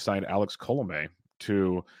signing, though. They signed Alex Colomé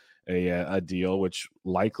to a deal, which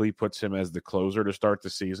likely puts him as the closer to start the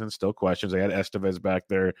season. Still questions. They had Estevez back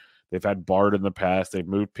there. They've had Bard in the past. They've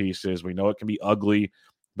moved pieces. We know it can be ugly,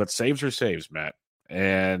 but saves are saves, Matt.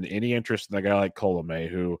 And any interest in a guy like Colomé,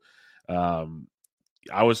 who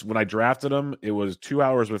when I drafted him, it was 2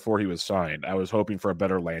 hours before he was signed. I was hoping for a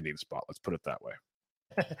better landing spot. Let's put it that way.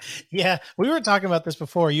 Yeah, we were talking about this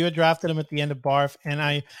before. You had drafted him at the end of Barf,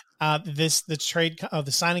 and the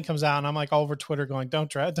signing comes out, and I'm like all over Twitter going, "Don't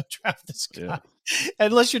draft this guy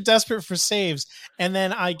unless you're desperate for saves." And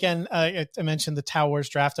then I mentioned the Towers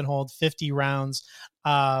draft and hold 50 rounds.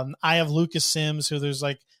 I have Lucas Sims, who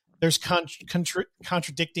there's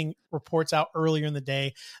contradicting reports out earlier in the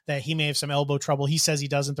day that he may have some elbow trouble. He says he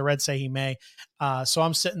doesn't. The Reds say he may. So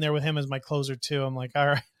I'm sitting there with him as my closer too. I'm like, all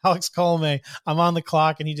right, Alex Colomé, I'm on the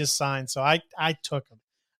clock, and he just signed. So I took him.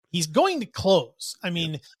 He's going to close. I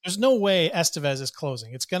mean, there's no way Estevez is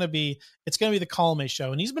closing. It's going to be the Colomé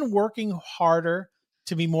show. And he's been working harder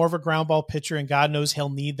to be more of a ground ball pitcher, and God knows he'll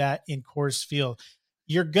need that in Coors Field.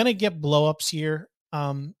 You're going to get blowups here.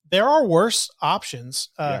 There are worse options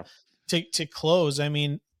to close. I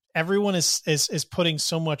mean, everyone is putting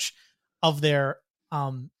so much of their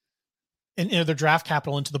their draft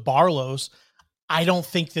capital into the Barlows. I don't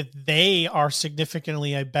think that they are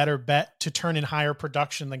significantly a better bet to turn in higher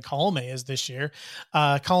production than Colomé is this year.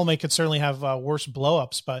 Colomé could certainly have worse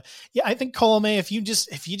blowups, but yeah, I think Colomé, if you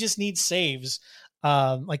just need saves,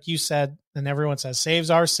 like you said, and everyone says saves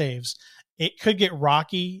are saves, it could get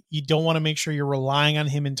rocky. You don't want to make sure you're relying on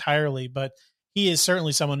him entirely, but he is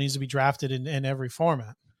certainly someone who needs to be drafted in every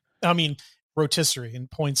format. I mean, rotisserie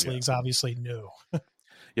and points leagues, obviously, no.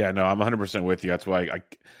 Yeah, no, I'm 100% with you. That's why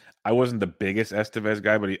I wasn't the biggest Estevez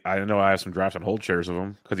guy, but I know I have some drafts on hold shares of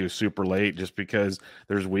him because he was super late, just because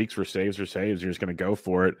there's weeks where saves are saves. You're just going to go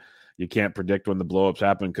for it. You can't predict when the blowups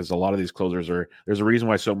happen because a lot of these closers there's a reason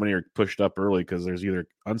why so many are pushed up early, because there's either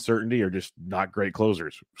uncertainty or just not great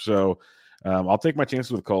closers. So I'll take my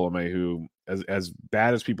chances with Colomé, who, as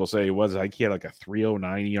bad as people say he was, he had like a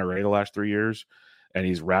 3.09 ERA the last 3 years, and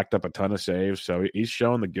he's racked up a ton of saves. So he's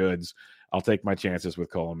showing the goods. I'll take my chances with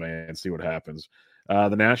Colomé and see what happens.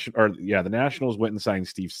 The Nationals went and signed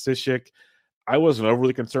Steve Cishek. I wasn't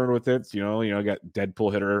overly concerned with it. I got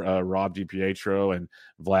Deadpool hitter Rob DiPietro and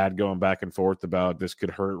Vlad going back and forth about this could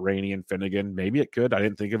hurt Rainey and Finnegan. Maybe it could. I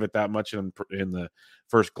didn't think of it that much in the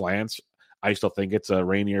first glance. I still think it's a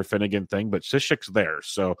Rainey or Finnegan thing, but Cishek's there.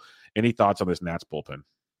 So any thoughts on this Nats bullpen?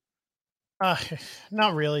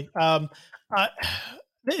 Not really. I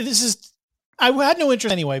had no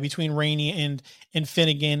interest anyway between Rainey and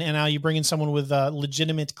Finnegan, and now you bring in someone with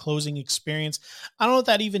legitimate closing experience. I don't know what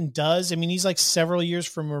that even does. I mean, he's like several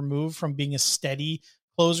years removed from being a steady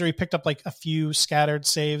closer. He picked up like a few scattered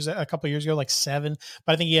saves a couple of years ago, like 7.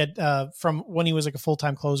 But I think he had from when he was like a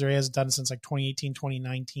full-time closer, he hasn't done it since like 2018,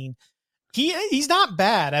 2019. He's not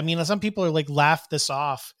bad. I mean, some people are like laugh this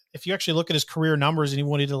off. If you actually look at his career numbers and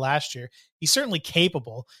what he did last year, he's certainly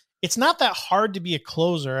capable. It's not that hard to be a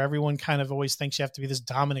closer. Everyone kind of always thinks you have to be this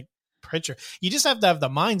dominant pitcher. You just have to have the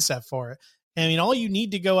mindset for it. I mean, all you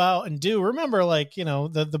need to go out and do, remember,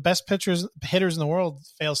 the best hitters in the world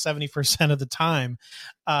fail 70% of the time.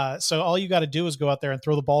 So all you got to do is go out there and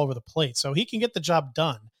throw the ball over the plate. So he can get the job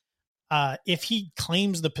done. If he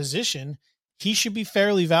claims the position, he should be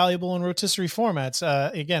fairly valuable in rotisserie formats.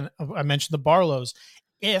 Again, I mentioned the Barlows.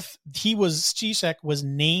 If Cishek was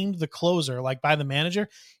named the closer, like by the manager,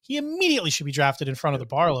 he immediately should be drafted in front of the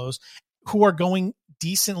Barlows, who are going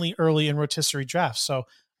decently early in rotisserie drafts. So,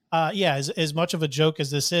 as much of a joke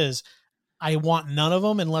as this is, I want none of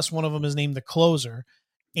them unless one of them is named the closer.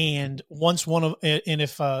 And if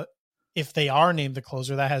they are named the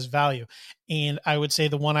closer, that has value. And I would say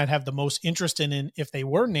the one I'd have the most interest in if they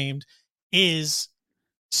were named is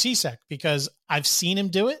Cishek, because I've seen him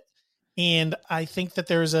do it. And I think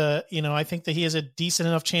that I think that he has a decent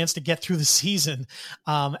enough chance to get through the season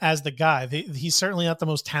as the guy. He's certainly not the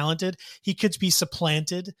most talented. He could be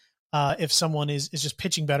supplanted if someone is just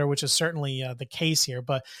pitching better, which is certainly the case here.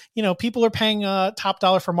 But, people are paying top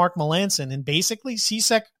dollar for Mark Melancon, and basically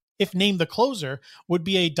Cishek, if named the closer, would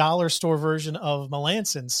be a dollar store version of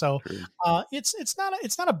Melancon. So it's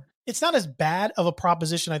not as bad of a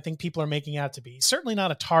proposition I think people are making out to be. He's certainly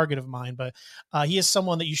not a target of mine, but he is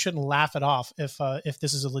someone that you shouldn't laugh it off if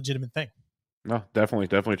this is a legitimate thing. No, definitely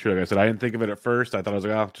true. Like I said, I didn't think of it at first. I thought I was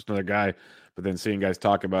like, just another guy. But then seeing guys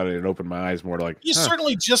talk about it opened my eyes more to like, he's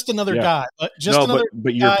certainly just another guy. But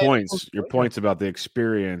your points about the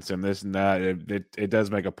experience and this and that, it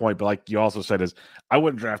does make a point. But like you also said, is I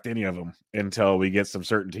wouldn't draft any of them until we get some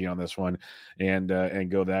certainty on this one and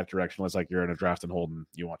go that direction. Unless like you're in a draft and hold and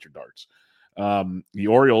you want your darts. The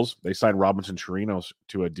Orioles, they signed Robinson Chirinos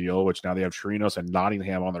to a deal, which now they have Chirinos and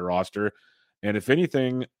Nottingham on the roster. And if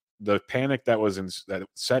anything, the panic that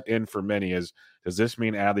set in for many is, does this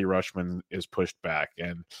mean Adley Rutschman is pushed back?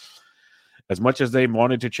 And as much as they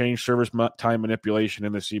wanted to change service time manipulation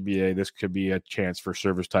in the CBA, this could be a chance for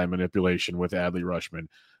service time manipulation with Adley Rutschman.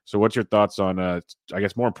 So what's your thoughts on, I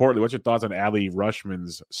guess more importantly, what's your thoughts on Adley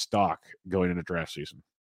Rutschman's stock going into draft season?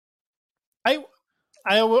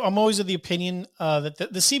 I'm always of the opinion that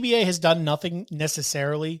the CBA has done nothing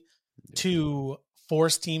necessarily to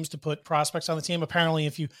force teams to put prospects on the team. Apparently,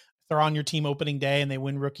 if they're on your team opening day and they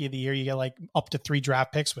win Rookie of the Year, you get like up to 3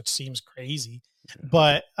 draft picks, which seems crazy.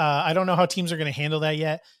 But I don't know how teams are going to handle that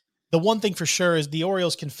yet. The one thing for sure is the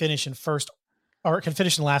Orioles can finish in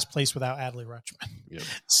last place without Adley Rutschman. Yep.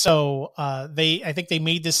 So I think they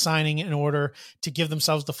made this signing in order to give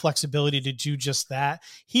themselves the flexibility to do just that.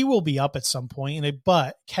 He will be up at some point,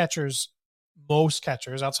 but most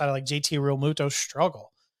catchers outside of like JT Realmuto struggle.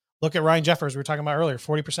 Look at Ryan Jeffers, we were talking about earlier,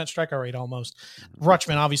 40% strikeout rate almost.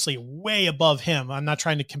 Rutschman, obviously, way above him. I'm not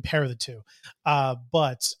trying to compare the two.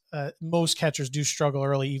 But most catchers do struggle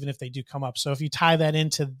early, even if they do come up. So if you tie that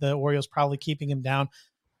into the Orioles probably keeping him down,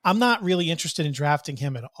 I'm not really interested in drafting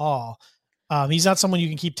him at all. He's not someone you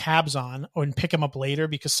can keep tabs on and pick him up later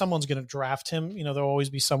because someone's going to draft him. There'll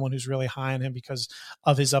always be someone who's really high on him because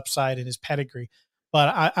of his upside and his pedigree.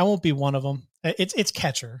 But I won't be one of them. It's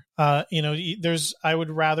catcher. I would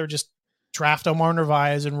rather just draft Omar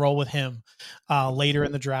Narvaez and roll with him later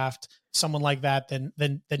in the draft, someone like that,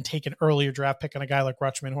 than take an earlier draft pick on a guy like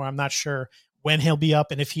Rutschman, who I'm not sure when he'll be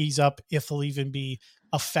up and if he's up, if he'll even be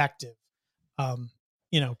effective.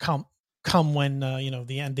 Come when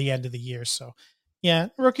the end of the year. So yeah,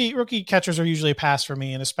 rookie catchers are usually a pass for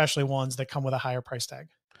me, and especially ones that come with a higher price tag.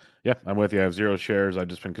 Yeah, I'm with you. I have 0 shares. I've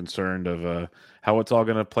just been concerned of how it's all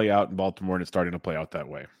going to play out in Baltimore, and it's starting to play out that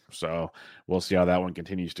way. So we'll see how that one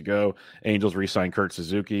continues to go. Angels re-signed Kurt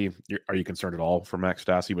Suzuki. Are you concerned at all for Max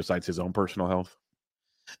Stassi besides his own personal health?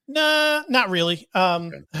 Nah, not really.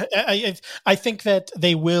 Okay. I think that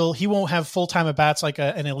he won't have full-time at-bats like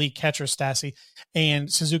an elite catcher, Stassi,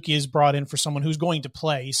 and Suzuki is brought in for someone who's going to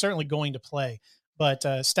play. He's certainly going to play, but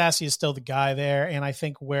Stassi is still the guy there, and I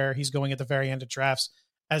think where he's going at the very end of drafts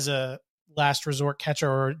as a last resort catcher,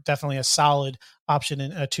 or definitely a solid option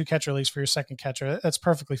in 2 catcher leagues for your second catcher, that's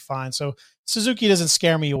perfectly fine. So Suzuki doesn't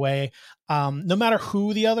scare me away. No matter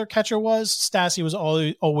who the other catcher was, Stassi was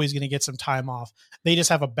always going to get some time off. They just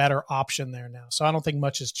have a better option there now. So I don't think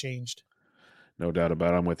much has changed. No doubt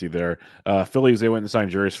about it. I'm with you there. Phillies, they went and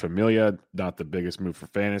signed Jeurys Familia. Not the biggest move for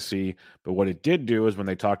fantasy, but what it did do is when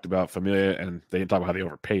they talked about Familia, and they didn't talk about how they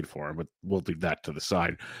overpaid for him, but we'll leave that to the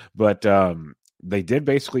side. But they did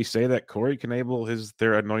basically say that Corey Knebel is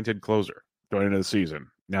their anointed closer going into the season.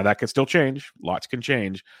 Now, that can still change. Lots can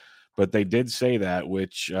change. But they did say that,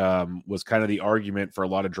 which was kind of the argument for a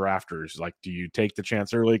lot of drafters. Like, do you take the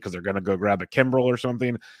chance early because they're going to go grab a Kimbrel or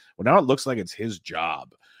something? Well, now it looks like it's his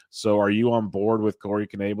job. So are you on board with Corey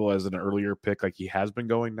Knebel as an earlier pick like he has been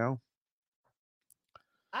going now?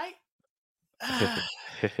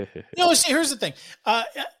 See, here's the thing.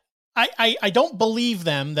 I don't believe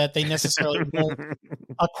them that they necessarily won't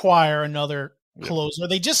acquire another closer.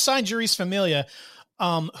 They just signed Jeurys Familia,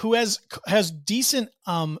 who has decent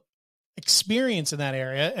experience in that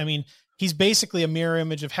area. I mean, he's basically a mirror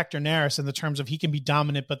image of Hector Neris in the terms of he can be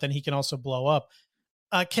dominant, but then he can also blow up.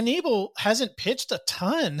 Knebel hasn't pitched a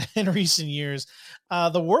ton in recent years.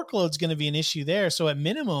 The workload's going to be an issue there. So at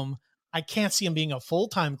minimum, I can't see him being a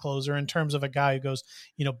full-time closer in terms of a guy who goes,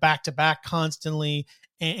 back to back constantly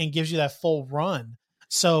and gives you that full run.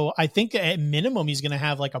 So I think at minimum, he's going to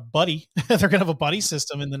have like a buddy. They're going to have a buddy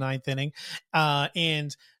system in the 9th inning.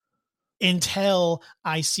 And until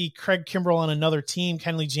I see Craig Kimbrel on another team,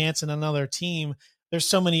 Kenley Jansen on another team, there's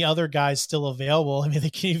so many other guys still available. I mean, they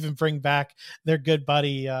can even bring back their good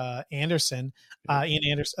buddy Anderson, Ian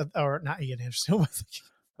Anderson, or not Ian Anderson.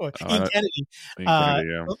 Ian Kennedy.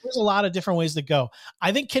 There's a lot of different ways to go.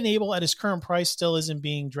 I think Knebel at his current price still isn't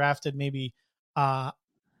being drafted maybe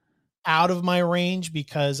out of my range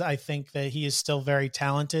because I think that he is still very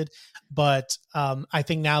talented. But I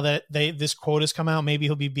think now that this quote has come out, maybe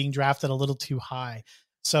he'll be being drafted a little too high.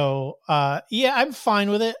 So, I'm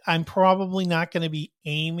fine with it. I'm probably not going to be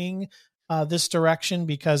aiming this direction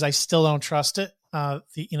because I still don't trust it.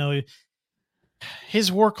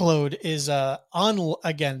 His workload is I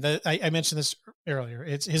mentioned this earlier.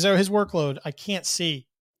 It's his workload. I can't see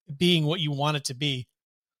being what you want it to be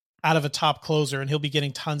out of a top closer, and he'll be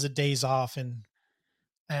getting tons of days off. And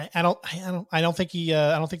I don't think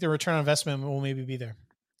the return on investment will maybe be there.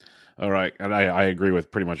 All right, and I agree with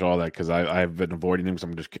pretty much all that because I've been avoiding him. So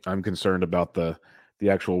I'm concerned about the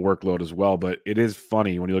actual workload as well. But it is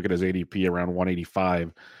funny when you look at his ADP around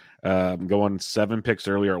 185, going 7 picks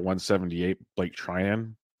earlier at 178. Blake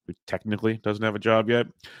Trinan, who technically doesn't have a job yet.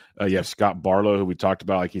 You have Scott Barlow, who we talked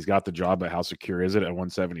about, like he's got the job, but how secure is it at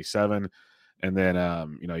 177? And then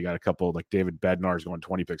you got a couple like David Bednar's going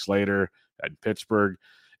 20 picks later at Pittsburgh.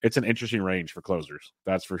 It's an interesting range for closers,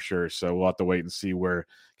 that's for sure. So we'll have to wait and see where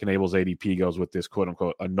Knabel's ADP goes with this quote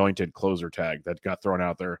unquote anointed closer tag that got thrown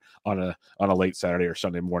out there on a late Saturday or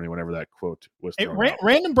Sunday morning, whenever that quote was thrown out.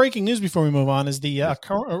 Random breaking news before we move on is the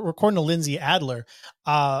according to Lindsay Adler,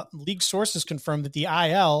 league sources confirmed that the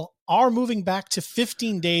IL are moving back to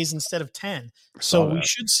 15 days instead of 10. So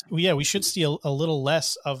we should see a little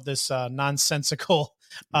less of this nonsensical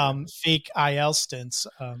fake IL stints.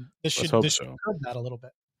 This should curb that a little bit.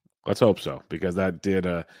 Let's hope so, because that did,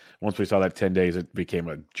 once we saw that 10 days, it became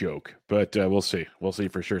a joke. But we'll see. We'll see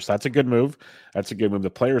for sure. So that's a good move. That's a good move.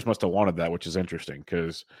 The players must have wanted that, which is interesting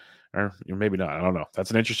because, or maybe not. I don't know.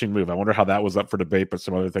 That's an interesting move. I wonder how that was up for debate, but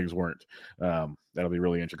some other things weren't. That'll be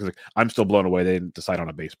really interesting because I'm still blown away they didn't decide on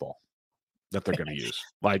a baseball that they're going to use.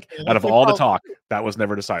 Like, out of all the talk, that was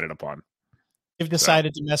never decided upon. They've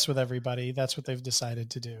decided to mess with everybody. That's what they've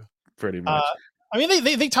decided to do. Pretty much. I mean,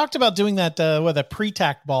 they talked about doing that with a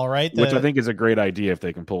pre-tack ball, right? Which I think is a great idea if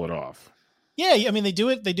they can pull it off. Yeah, I mean, they do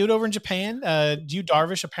it. They do it over in Japan. Yu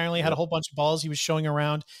Darvish apparently had a whole bunch of balls he was showing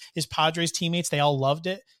around his Padres teammates. They all loved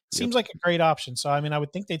it. Seems like a great option. So, I mean, I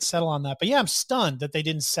would think they'd settle on that. But yeah, I'm stunned that they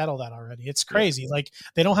didn't settle that already. It's crazy. Like,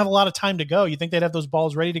 they don't have a lot of time to go. You think they'd have those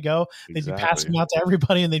balls ready to go? They'd be passing them out to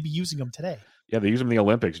everybody, and they'd be using them today. Yeah, they use them in the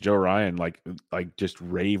Olympics. Joe Ryan like just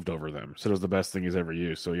raved over them. Said it was the best thing he's ever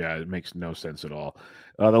used. So yeah, it makes no sense at all.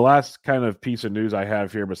 The last kind of piece of news I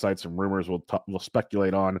have here, besides some rumors, we'll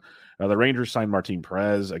speculate on. The Rangers signed Martin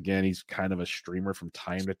Perez. Again, he's kind of a streamer from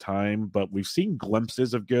time to time, but we've seen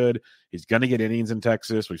glimpses of good. He's going to get innings in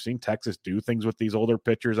Texas. We've seen Texas do things with these older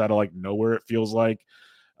pitchers out of like nowhere, it feels like.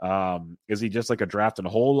 Is he just like a draft and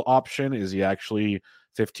hold option? Is he actually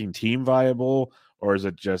 15-team viable? Or is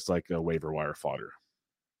it just like a waiver wire fodder?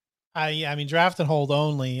 I mean, draft and hold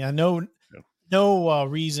only. I know no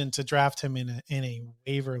reason to draft him in a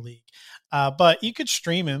waiver league, but you could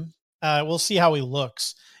stream him. We'll see how he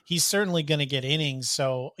looks. He's certainly going to get innings.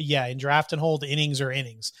 So yeah, in draft and hold, innings are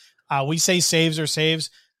innings. We say saves are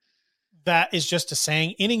saves. That is just a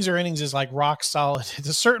saying. Innings or innings is like rock solid. At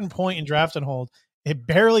a certain point in draft and hold, it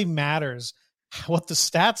barely matters what the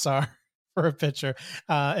stats are for a pitcher.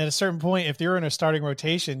 At a certain point, if you're in a starting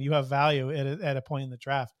rotation, you have value at a point in the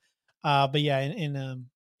draft. But yeah,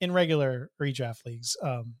 in regular redraft leagues,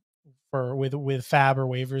 with fab or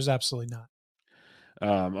waivers, absolutely not.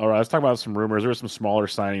 All right, let's talk about some rumors. There were some smaller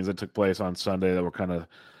signings that took place on Sunday that will kind of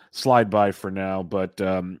slide by for now. But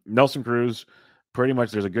Nelson Cruz, pretty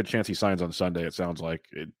much there's a good chance he signs on Sunday, it sounds like.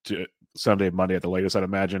 Sunday, Monday at the latest, I'd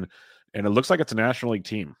imagine. And it looks like it's a National League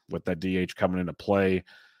team with that DH coming into play.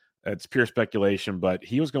 It's pure speculation, but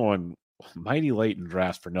he was going mighty late in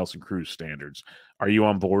drafts for Nelson Cruz standards. Are you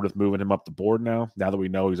on board with moving him up the board now that we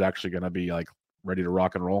know he's actually going to be like ready to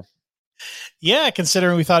rock and roll? Yeah,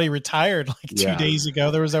 considering we thought he retired like 2 days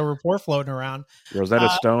ago. There was a report floating around. Rosetta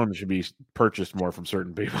Stone should be purchased more from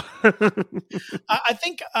certain people. I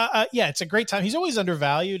think, it's a great time. He's always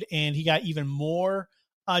undervalued, and he got even more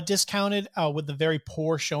discounted with the very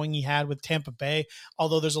poor showing he had with Tampa Bay.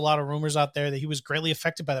 Although there's a lot of rumors out there that he was greatly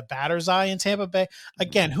affected by the batter's eye in Tampa Bay.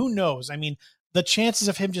 Again, who knows? I mean, the chances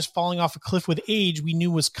of him just falling off a cliff with age, we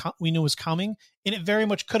knew was coming, and it very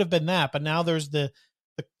much could have been that. But now there's the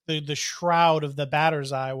shroud of the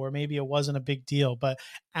batter's eye where maybe it wasn't a big deal. But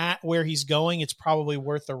at where he's going, it's probably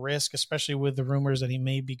worth the risk, especially with the rumors that he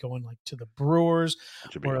may be going like to the Brewers.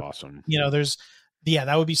 Which would be awesome. You know,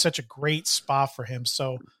 that would be such a great spot for him.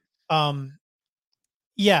 So, I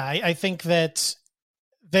think that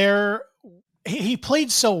he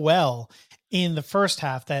played so well in the first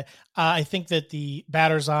half that I think that the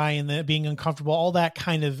batter's eye and the being uncomfortable, all that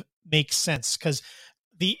kind of makes sense because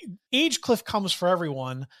the age cliff comes for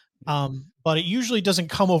everyone. But it usually doesn't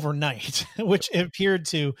come overnight, which it appeared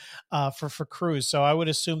to for Cruz. So I would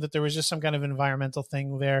assume that there was just some kind of environmental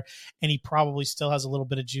thing there, and he probably still has a little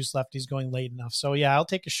bit of juice left. He's going late enough. So yeah, I'll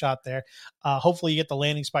take a shot there. Hopefully you get the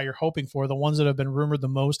landing spot you're hoping for. The ones that have been rumored the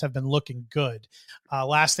most have been looking good.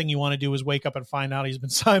 Last thing you want to do is wake up and find out he's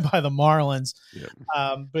been signed by the Marlins,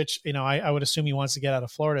 which, I would assume he wants to get out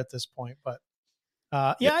of Florida at this point. But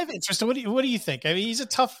I have interest. What do you think? I mean, he's a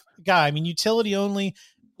tough guy. I mean, utility only.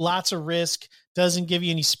 lots of risk, doesn't give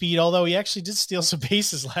you any speed, although he actually did steal some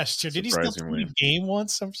bases last year. Did he steal 20 game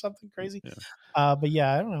once or something crazy? Yeah. But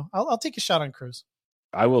yeah, I don't know. I'll take a shot on Cruz.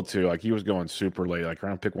 I will too. Like, he was going super late, like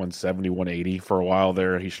around pick 170, 180 for a while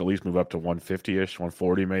there. He should at least move up to 150-ish,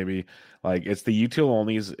 140 maybe. Like, it's the util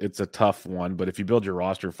onlys. It's a tough one, but if you build your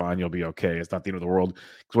roster fine, you'll be okay. It's not the end of the world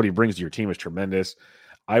because what he brings to your team is tremendous.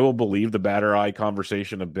 I will believe the batter eye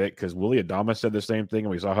conversation a bit because Willy Adames said the same thing,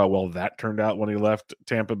 and we saw how well that turned out when he left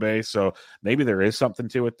Tampa Bay. So maybe there is something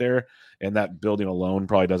to it there, and that building alone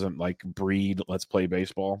probably doesn't like breed let's play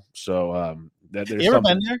baseball. So there's you ever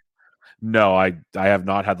been there? No, I have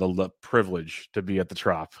not had the privilege to be at the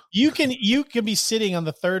Trop. You can be sitting on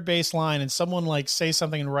the third base line and someone like say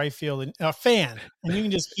something in right field, and a fan, and you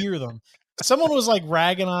can just hear them. Someone was like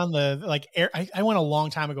ragging on I went a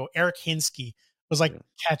long time ago. Eric Hinsky was like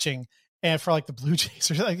catching and for like the Blue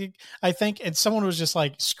Jays or like, I think, and someone was just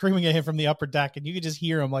like screaming at him from the upper deck, and you could just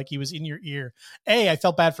hear him like he was in your ear. I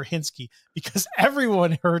felt bad for Hinsky because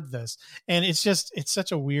everyone heard this, and it's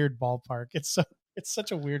such a weird ballpark. It's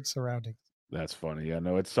such a weird surrounding. That's funny. Yeah,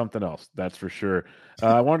 no, it's something else. That's for sure.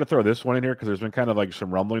 I wanted to throw this one in here because there's been kind of like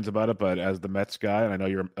some rumblings about it, but as the Mets guy, and I know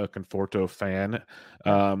you're a Conforto fan,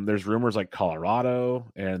 there's rumors like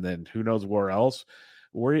Colorado and then who knows where else.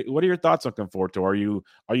 What are your thoughts on Conforto?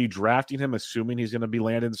 Are you drafting him assuming he's going to be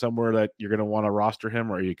landing somewhere that you're going to want to roster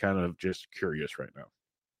him, or are you kind of just curious right now?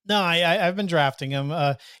 No, I've been drafting him.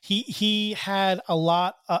 He had a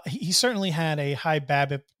lot. He certainly had a high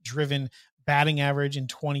BABIP driven batting average in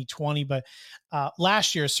 2020, but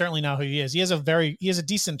last year is certainly not who he is. He has a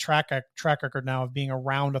decent track record now of being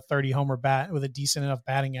around a 30 homer bat with a decent enough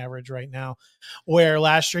batting average right now, where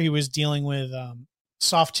last year he was dealing with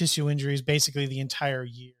soft tissue injuries basically the entire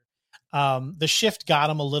year. The shift got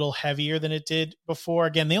him a little heavier than it did before.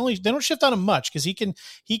 Again, they don't shift on him much because he can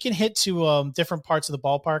hit to different parts of the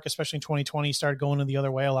ballpark, especially in 2020. He started going the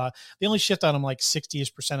other way a lot. They only shift on him like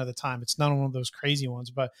 60% of the time. It's not one of those crazy ones,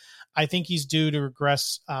 but I think he's due to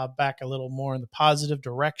regress back a little more in the positive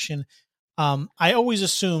direction. I always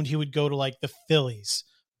assumed he would go to like the Phillies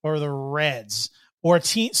or the Reds or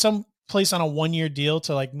some place on a 1-year deal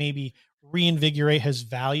to like maybe reinvigorate his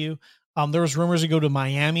value. There was rumors to go to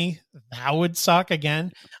Miami. That would suck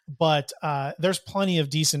again, but there's plenty of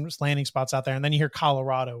decent landing spots out there. And then you hear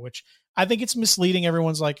Colorado, which I think it's misleading.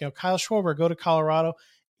 Everyone's like, Kyle Schwarber, go to Colorado.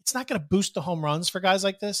 It's not going to boost the home runs for guys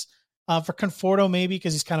like this. For Conforto, maybe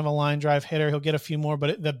because he's kind of a line drive hitter, he'll get a few more,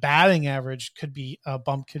 but the batting average could be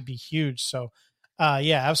huge. So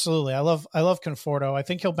yeah, absolutely. I love Conforto. I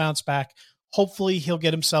think he'll bounce back. Hopefully he'll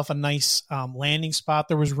get himself a nice landing spot.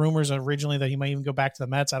 There was rumors originally that he might even go back to the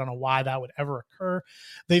Mets. I don't know why that would ever occur.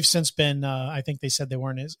 They've since been, I think they said they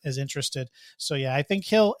weren't as interested. So yeah, I think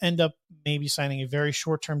he'll end up maybe signing a very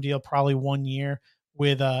short-term deal, probably 1 year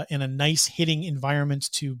with in a nice hitting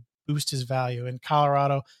environment to boost his value. In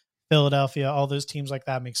Colorado, Philadelphia, all those teams like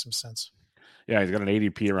that make some sense. Yeah, he's got an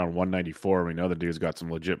ADP around 194. We know the dude's got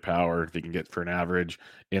some legit power. If he can get for an average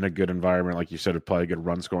in a good environment, like you said, it'd probably a good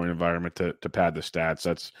run scoring environment to pad the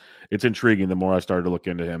stats. It's intriguing. The more I started to look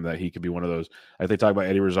into him, that he could be one of those. Like they talk about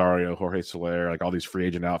Eddie Rosario, Jorge Soler, like all these free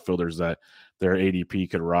agent outfielders that their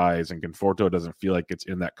ADP could rise. And Conforto doesn't feel like it's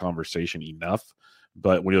in that conversation enough.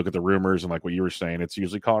 But when you look at the rumors and like what you were saying, it's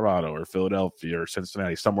usually Colorado or Philadelphia or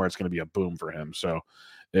Cincinnati, somewhere it's going to be a boom for him. So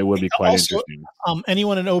it would be quite interesting.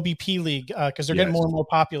 Anyone in OBP league, because they're getting more and more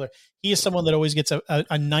popular. He is someone that always gets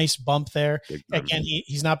a nice bump there. Again,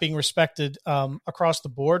 he's not being respected across the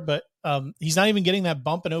board, but he's not even getting that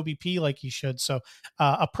bump in OBP like he should. So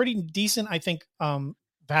a pretty decent, I think,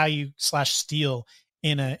 value/steal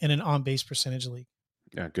in an on-base percentage league.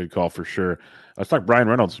 Yeah, good call for sure. Let's talk Bryan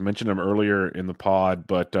Reynolds. Mentioned him earlier in the pod,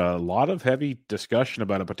 but a lot of heavy discussion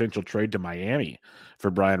about a potential trade to Miami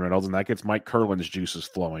for Bryan Reynolds, and that gets Mike Curlin's juices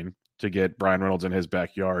flowing to get Bryan Reynolds in his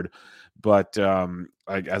backyard. But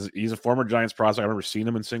as he's a former Giants prospect, I remember seeing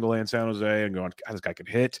him in single A in San Jose and going, God, this guy can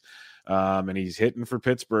hit. And he's hitting for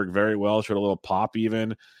Pittsburgh very well, showed a little pop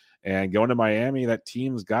even. And going to Miami, that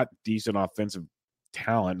team's got decent offensive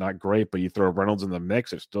talent, not great, but you throw Reynolds in the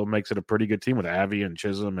mix, it still makes it a pretty good team with Avi and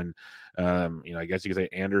Chisholm and I guess you could say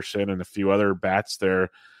Anderson and a few other bats there.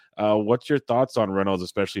 What's your thoughts on Reynolds,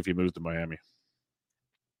 especially if he moves to Miami?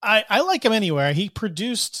 I like him anywhere. He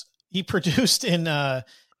produced in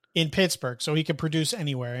Pittsburgh, so he can produce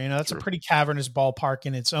anywhere. That's True. A pretty cavernous ballpark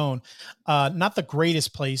in its own. Not the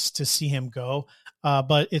greatest place to see him go,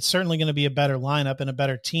 but it's certainly going to be a better lineup and a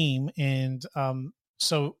better team. And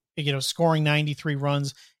so scoring 93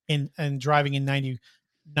 runs and driving in 90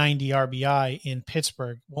 RBI in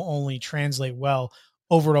Pittsburgh will only translate well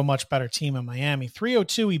over to a much better team in Miami.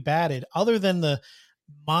 302 he batted. Other than the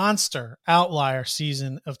monster outlier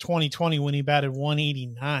season of 2020 when he batted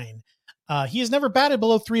 189. He has never batted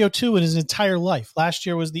below 302 in his entire life. Last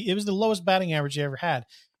year was the lowest batting average he ever had.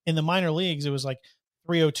 In the minor leagues, it was like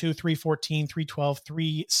 302, 314, 312,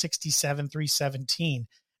 367, 317.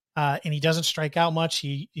 And he doesn't strike out much.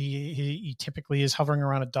 He typically is hovering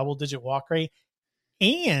around a double-digit walk rate.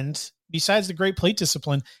 And besides the great plate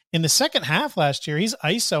discipline, in the second half last year, his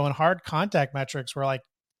ISO and hard contact metrics were like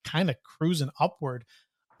kind of cruising upward.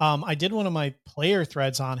 I did one of my player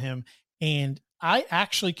threads on him, and I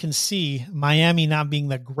actually can see Miami not being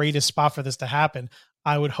the greatest spot for this to happen.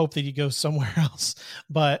 I would hope that he goes somewhere else,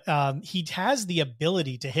 but he has the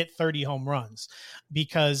ability to hit 30 home runs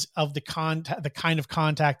because of the kind of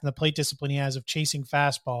contact and the plate discipline he has of chasing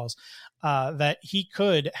fastballs, that he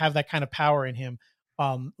could have that kind of power in him.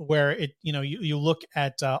 Where it, you look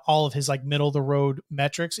at all of his like middle of the road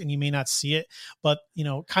metrics and you may not see it, but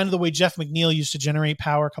kind of the way Jeff McNeil used to generate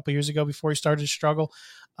power a couple of years ago before he started to struggle.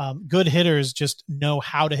 Good hitters just know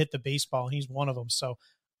how to hit the baseball, and he's one of them. So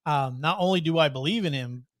not only do I believe in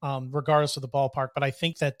him, regardless of the ballpark, but I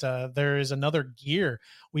think that there is another gear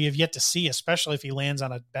we have yet to see, especially if he lands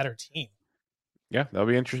on a better team. Yeah, that'll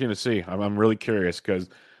be interesting to see. I'm really curious because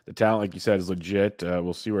the talent, like you said, is legit.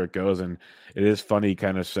 We'll see where it goes. And it is funny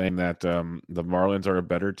kind of saying that the Marlins are a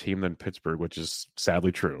better team than Pittsburgh, which is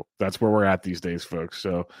sadly true. That's where we're at these days, folks.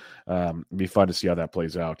 So it'll be fun to see how that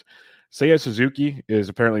plays out. Seiya Suzuki is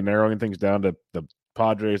apparently narrowing things down to the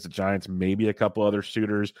Padres, the Giants, maybe a couple other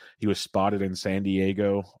suitors. He was spotted in San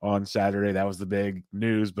Diego on Saturday. That was the big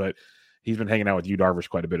news, but he's been hanging out with Yu Darvish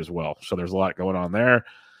quite a bit as well. So there's a lot going on there.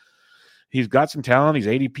 He's got some talent. He's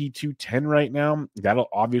ADP 210 right now. That'll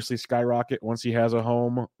obviously skyrocket once he has a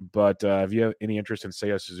home. But have you have any interest in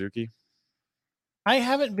Seiya Suzuki? I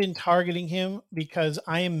haven't been targeting him because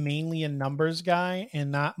I am mainly a numbers guy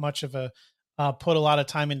and not much of a put a lot of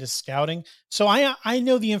time into scouting. So I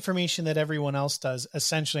know the information that everyone else does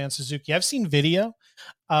essentially on Suzuki. I've seen video.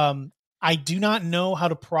 I do not know how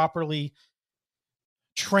to properly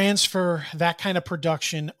transfer that kind of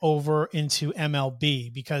production over into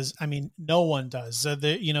MLB because no one does.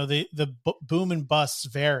 The boom and busts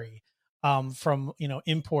vary from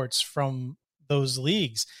imports from those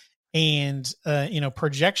leagues, and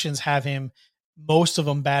projections have him, most of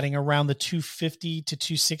them batting around the 250 to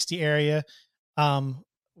 260 area,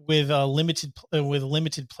 with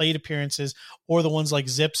limited plate appearances, or the ones like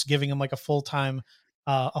Zips giving him like a full-time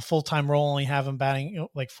role, only have him batting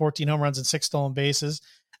like 14 home runs and 6 stolen bases.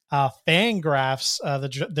 Fangraphs,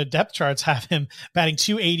 the depth charts have him batting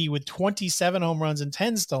 280 with 27 home runs and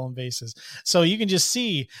 10 stolen bases. So you can just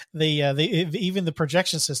see even the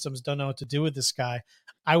projection systems don't know what to do with this guy.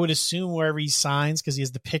 I would assume wherever he signs, because he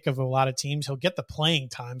has the pick of a lot of teams, he'll get the playing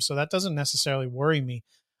time. So that doesn't necessarily worry me.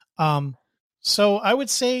 So I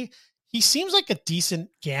would say he seems like a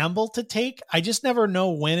decent gamble to take. I just never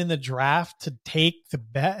know when in the draft to take the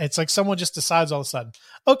bet. It's like someone just decides all of a sudden,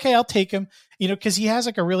 okay, I'll take him, because he has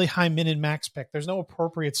like a really high min and max pick. There's no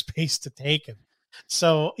appropriate space to take him.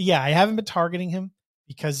 So yeah, I haven't been targeting him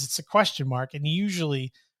because it's a question mark. And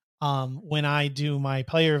usually when I do my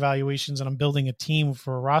player evaluations and I'm building a team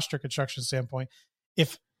for a roster construction standpoint,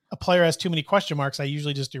 if a player has too many question marks, I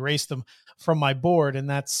usually just erase them from my board. And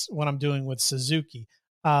that's what I'm doing with Suzuki.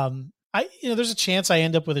 There's a chance I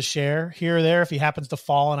end up with a share here or there if he happens to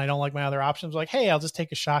fall and I don't like my other options. Like, hey, I'll just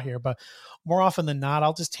take a shot here. But more often than not,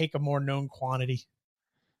 I'll just take a more known quantity.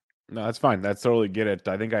 No, that's fine. That's totally get it.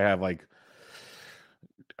 I think I have like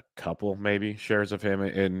a couple maybe shares of him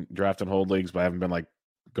in draft and hold leagues, but I haven't been like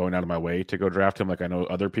going out of my way to go draft him like I know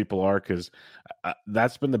other people are, because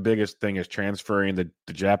that's been the biggest thing, is transferring the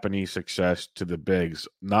Japanese success to the bigs.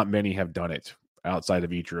 Not many have done it outside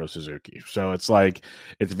of Ichiro Suzuki. So it's like,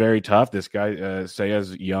 it's very tough. This guy,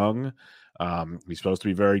 Seiya's young. He's supposed to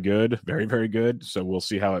be very good, very, very good. So we'll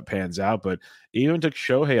see how it pans out. But it even took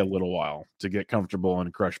Shohei a little while to get comfortable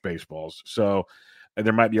and crush baseballs. So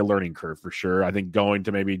there might be a learning curve for sure. I think going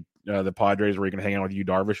to maybe the Padres where he can hang out with Yu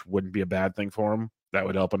Darvish wouldn't be a bad thing for him. That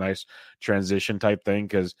would help a nice transition type thing.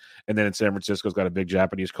 And then in San Francisco's got a big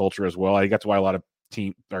Japanese culture as well. I think that's why a lot of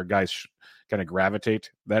guys kind of gravitate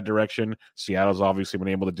that direction. Seattle's obviously been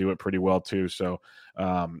able to do it pretty well too. So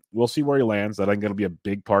we'll see where he lands. That I think going to be a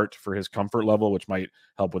big part for his comfort level, which might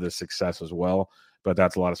help with his success as well. But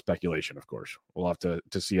that's a lot of speculation, of course. We'll have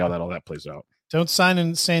to see how all that plays out. Don't sign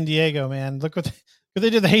in San Diego, man. Look what Because they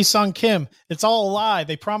did the Hey Sung Kim. It's all a lie.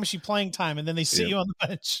 They promise you playing time, and then they sit you on the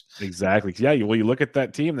bench. Exactly. Yeah. Well, you look at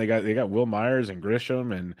that team. They got Will Myers and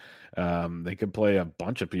Grisham, and they could play a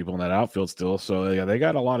bunch of people in that outfield still. So yeah, they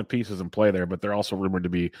got a lot of pieces in play there. But they're also rumored to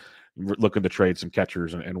be looking to trade some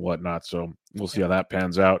catchers and whatnot. So we'll see how that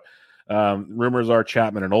pans out. Rumors are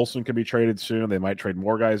Chapman and Olsen could be traded soon. They might trade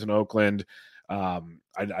more guys in Oakland. I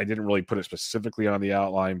didn't really put it specifically on the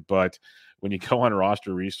outline, but when you go on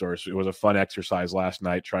Roster Resource, it was a fun exercise last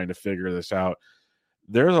night trying to figure this out.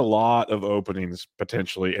 There's a lot of openings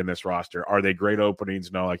potentially in this roster. Are they great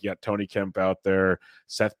openings? No, like, Tony Kemp out there.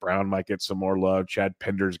 Seth Brown might get some more love. Chad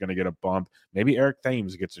Pinder's going to get a bump. Maybe Eric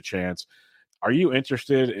Thames gets a chance. Are you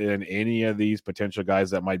interested in any of these potential guys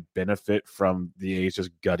that might benefit from the A's just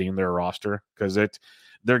gutting their roster? Because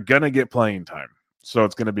they're going to get playing time. So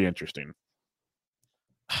it's going to be interesting.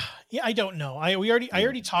 Yeah, I don't know. I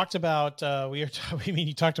already talked about we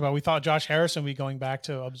thought Josh Harrison would be going back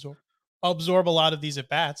to absorb a lot of these at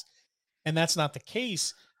bats, and that's not the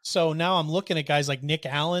case. So now I'm looking at guys like Nick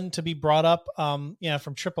Allen to be brought up from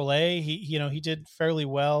AAA. He did fairly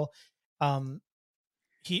well.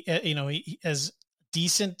 He as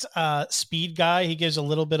decent speed guy. He gives a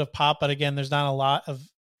little bit of pop, but again, there's not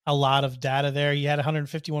a lot of data there. He had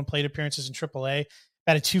 151 plate appearances in AAA.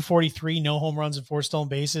 At a 243, no home runs and 4 stolen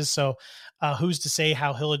bases. So who's to say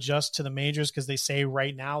how he'll adjust to the majors? Because they say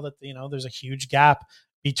right now that, there's a huge gap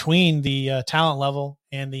between the talent level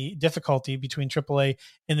and the difficulty between AAA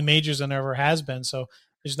and the majors than there ever has been. So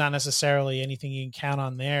there's not necessarily anything you can count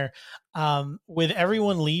on there. With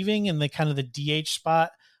everyone leaving in the kind of the DH spot,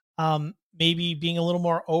 maybe being a little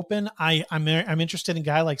more open, I'm interested in a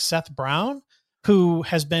guy like Seth Brown, who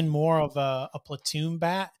has been more of a platoon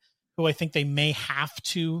bat, who I think they may have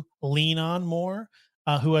to lean on more,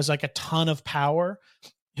 who has like a ton of power,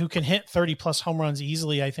 who can hit 30 plus home runs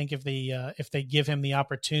easily. I think if they give him the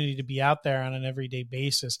opportunity to be out there on an everyday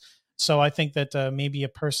basis. So I think that maybe a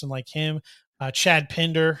person like him, Chad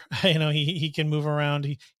Pinder, he can move around.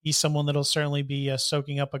 He's someone that'll certainly be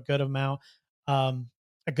soaking up a good amount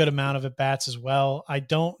of at bats as well. I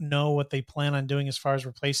don't know what they plan on doing as far as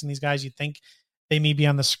replacing these guys. You think they may be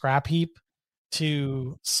on the scrap heap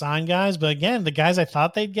to sign guys, but again, the guys I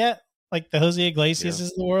thought they'd get, like the Jose Iglesias of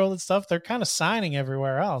the world and stuff, they're kind of signing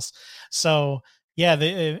everywhere else. So yeah,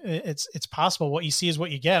 it's possible. What you see is what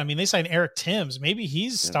you get. I mean, they signed Eric Timms. Maybe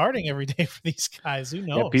he's starting every day for these guys. Who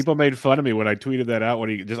knows? Yeah, people made fun of me when I tweeted that out.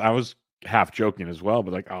 I was half joking as well,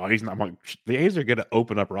 but like, oh, he's not. I'm like, the A's are going to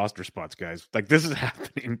open up roster spots, guys. Like, this is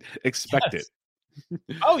happening. Expect it.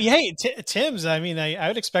 Oh yeah, Tim's. I mean, I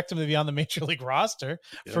would expect him to be on the major league roster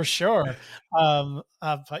for sure.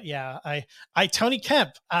 But yeah, Tony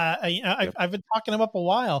Kemp. I've been talking him up a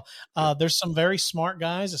while. There's some very smart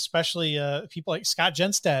guys, especially people like Scott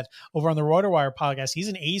Genstead over on the RotoWire podcast. He's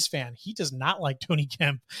an A's fan. He does not like Tony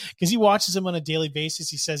Kemp because he watches him on a daily basis.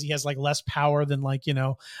 He says he has like less power than like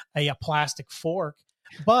a plastic fork,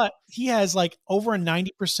 but he has like over a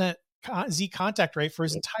 90% Z contact rate for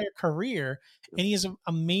his entire career, and he has an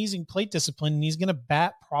amazing plate discipline, and he's going to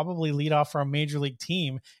bat probably lead off for a major league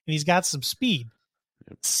team, and he's got some speed.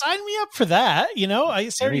 Sign me up for that. I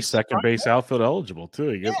said he's second base outfield eligible too.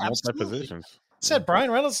 He gets multi positions. Said Brian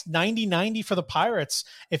Reynolds 90-90 for the Pirates.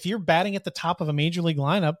 If you're batting at the top of a major league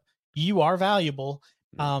lineup, you are valuable.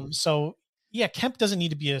 So yeah, Kemp doesn't need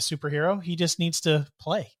to be a superhero. He just needs to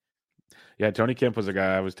play. Yeah, Tony Kemp was a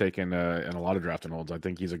guy I was taking in a lot of draft and holds. I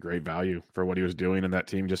think he's a great value for what he was doing in that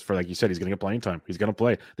team. Just for, like you said, he's going to get playing time. He's going to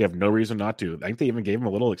play. They have no reason not to. I think they even gave him a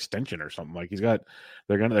little extension or something. Like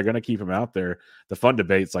they're going to keep him out there. The fun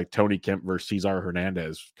debate's like Tony Kemp versus Cesar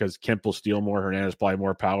Hernandez, because Kemp will steal more, Hernandez probably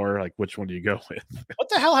more power. Like, which one do you go with? What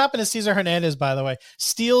the hell happened to Cesar Hernandez, by the way?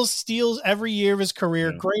 Steals every year of his career.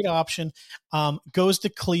 Yeah. Great option. Goes to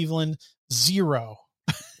Cleveland, 0.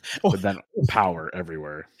 But then power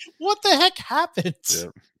everywhere. What the heck happened?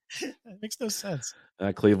 Yeah. It makes no sense.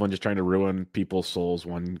 Cleveland just trying to ruin people's souls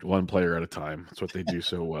one player at a time. That's what they do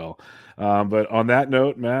so well. But on that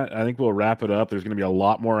note, Matt, I think we'll wrap it up. There's going to be a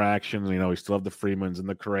lot more action. We still have the Freemans and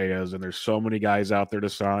the Correas, and there's so many guys out there to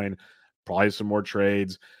sign. Probably some more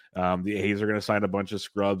trades. The A's are going to sign a bunch of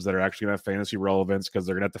scrubs that are actually going to have fantasy relevance because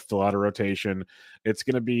they're going to have to fill out a rotation. It's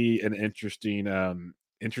going to be an interesting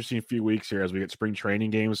few weeks here as we get spring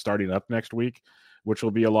training games starting up next week, which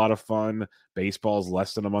will be a lot of fun. Baseball's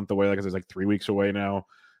less than a month away. Like it's like 3 weeks away now.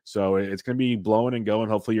 So it's going to be blowing and going.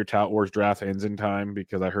 Hopefully your Tout Wars draft ends in time,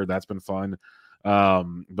 because I heard that's been fun.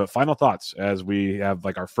 But final thoughts as we have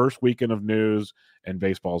like our first weekend of news and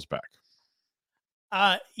baseball's back.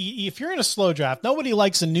 If you're in a slow draft, nobody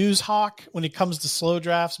likes a news hawk when it comes to slow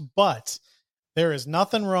drafts, but there is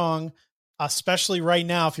nothing wrong especially right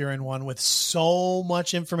now if you're in one with so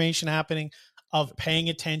much information happening, of paying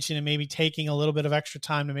attention and maybe taking a little bit of extra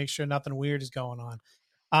time to make sure nothing weird is going on.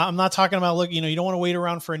 I'm not talking about, look, you don't want to wait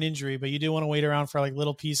around for an injury, but you do want to wait around for like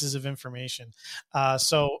little pieces of information. That's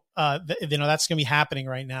going to be happening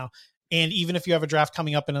right now. And even if you have a draft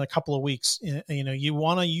coming up in a couple of weeks, you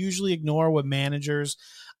want to usually ignore what managers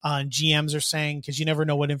and GMs are saying, because you never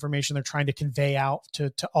know what information they're trying to convey out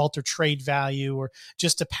to alter trade value or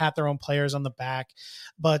just to pat their own players on the back.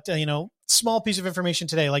 But, small piece of information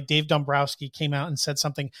today, like Dave Dombrowski came out and said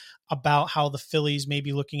something about how the Phillies may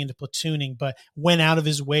be looking into platooning, but went out of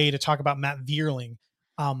his way to talk about Matt Vierling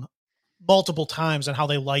multiple times and how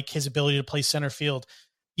they like his ability to play center field.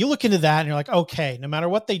 You look into that and you're like, okay, no matter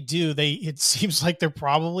what they do, it seems like they're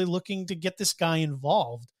probably looking to get this guy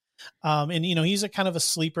involved. He's a kind of a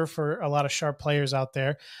sleeper for a lot of sharp players out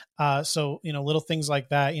there. Little things like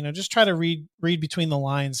that, just try to read between the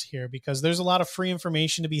lines here, because there's a lot of free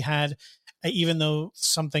information to be had, even though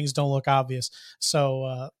some things don't look obvious.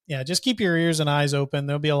 So just keep your ears and eyes open.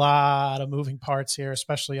 There'll be a lot of moving parts here,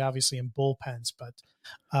 especially obviously in bullpens, but,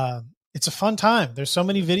 it's a fun time. There's so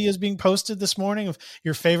many videos being posted this morning of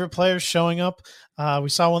your favorite players showing up. We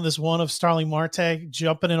saw this one of Starling Marte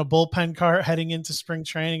jumping in a bullpen cart heading into spring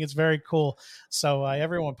training. It's very cool. So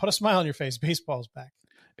everyone, put a smile on your face. Baseball's back.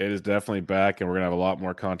 It is definitely back, and we're going to have a lot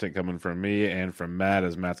more content coming from me and from Matt,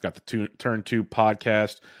 as Matt's got the Turn 2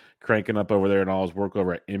 podcast cranking up over there and all his work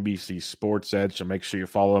over at NBC Sports Edge. So make sure you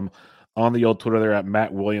follow him on the old Twitter there at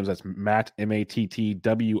Matt Williams. That's Matt,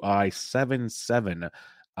 MATTWI77.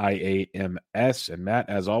 IAMS. And Matt,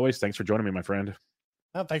 as always, thanks for joining me, my friend.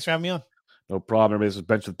 Oh, thanks for having me on. No problem. This is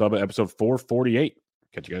Bench with Bubba, episode 448.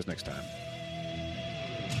 Catch you guys next time.